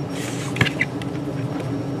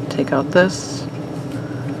 Take out this.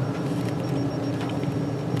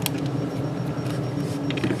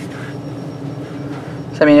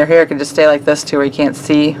 So So I mean, your hair can just stay like this too, where you can't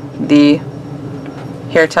see the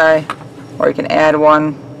hair tie, or you can add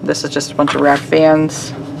one. This is just a bunch of wrapped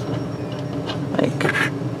bands, like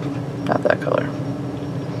not that color.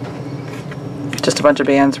 Just a bunch of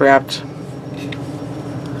bands wrapped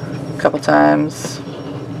a couple times.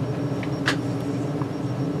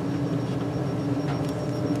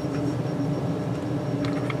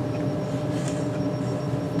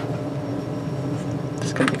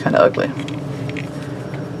 It's gonna be kind of ugly.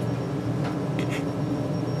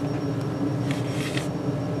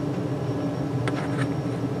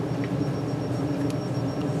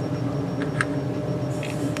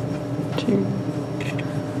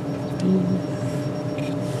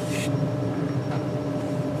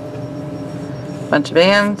 Bunch of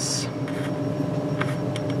bands.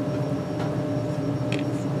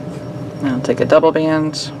 Now I'll take a double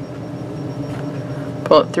band,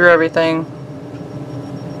 pull it through everything.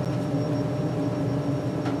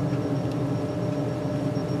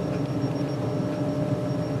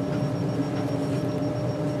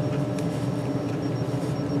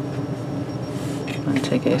 And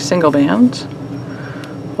take a single band,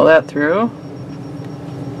 pull that through.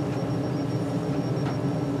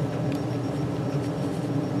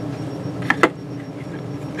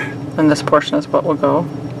 And this portion is what will go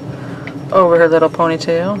over her little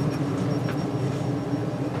ponytail.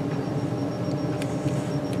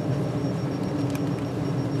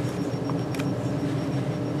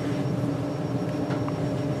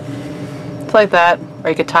 It's like that, or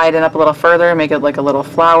you could tie it in up a little further, make it like a little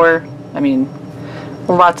flower. I mean,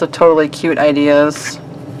 lots of totally cute ideas.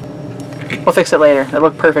 We'll fix it later. It'll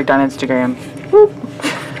look perfect on Instagram. Whoop.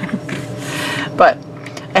 But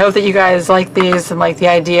I hope that you guys like these and like the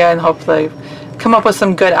idea, and hopefully come up with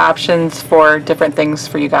some good options for different things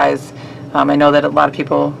for you guys. I know that a lot of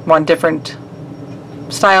people want different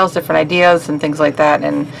styles, different ideas, and things like that,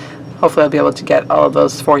 and hopefully I'll be able to get all of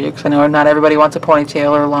those for you, because I know not everybody wants a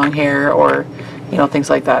ponytail or long hair or, you know, things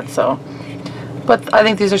like that. So, but I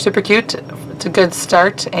think these are super cute. It's a good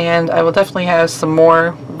start, and I will definitely have some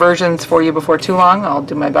more versions for you before too long. I'll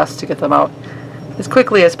do my best to get them out as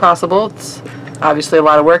quickly as possible. It's obviously a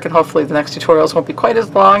lot of work, and hopefully the next tutorials won't be quite as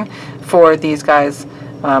long for these guys.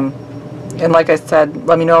 And like I said,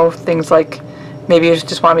 let me know things like maybe you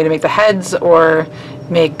just want me to make the heads, or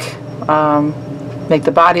make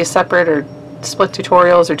the bodies separate, or split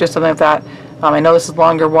tutorials, or just something like that. I know this is a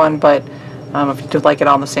longer one, but if you do like it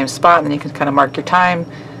all in the same spot, then you can kind of mark your time.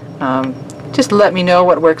 Just let me know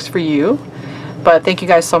what works for you. But thank you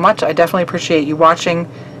guys so much. I definitely appreciate you watching.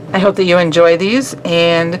 I hope that you enjoy these,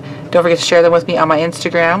 and don't forget to share them with me on my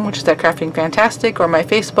Instagram, which is at Crafting Fantastic, or my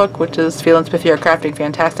Facebook, which is feelinspiffy or Crafting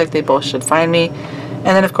Fantastic. They both should find me. And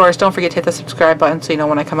then, of course, don't forget to hit the subscribe button so you know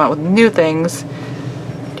when I come out with new things.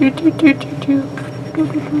 You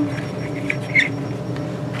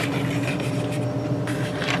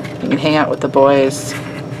can hang out with the boys.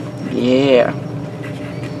 Yeah.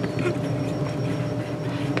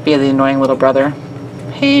 Could be the annoying little brother.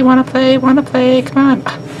 Hey, wanna play? Wanna play? Come on.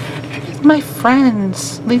 My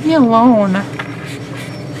friends, leave me alone.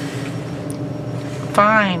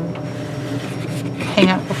 Fine. Hang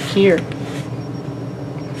out up here.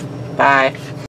 Bye.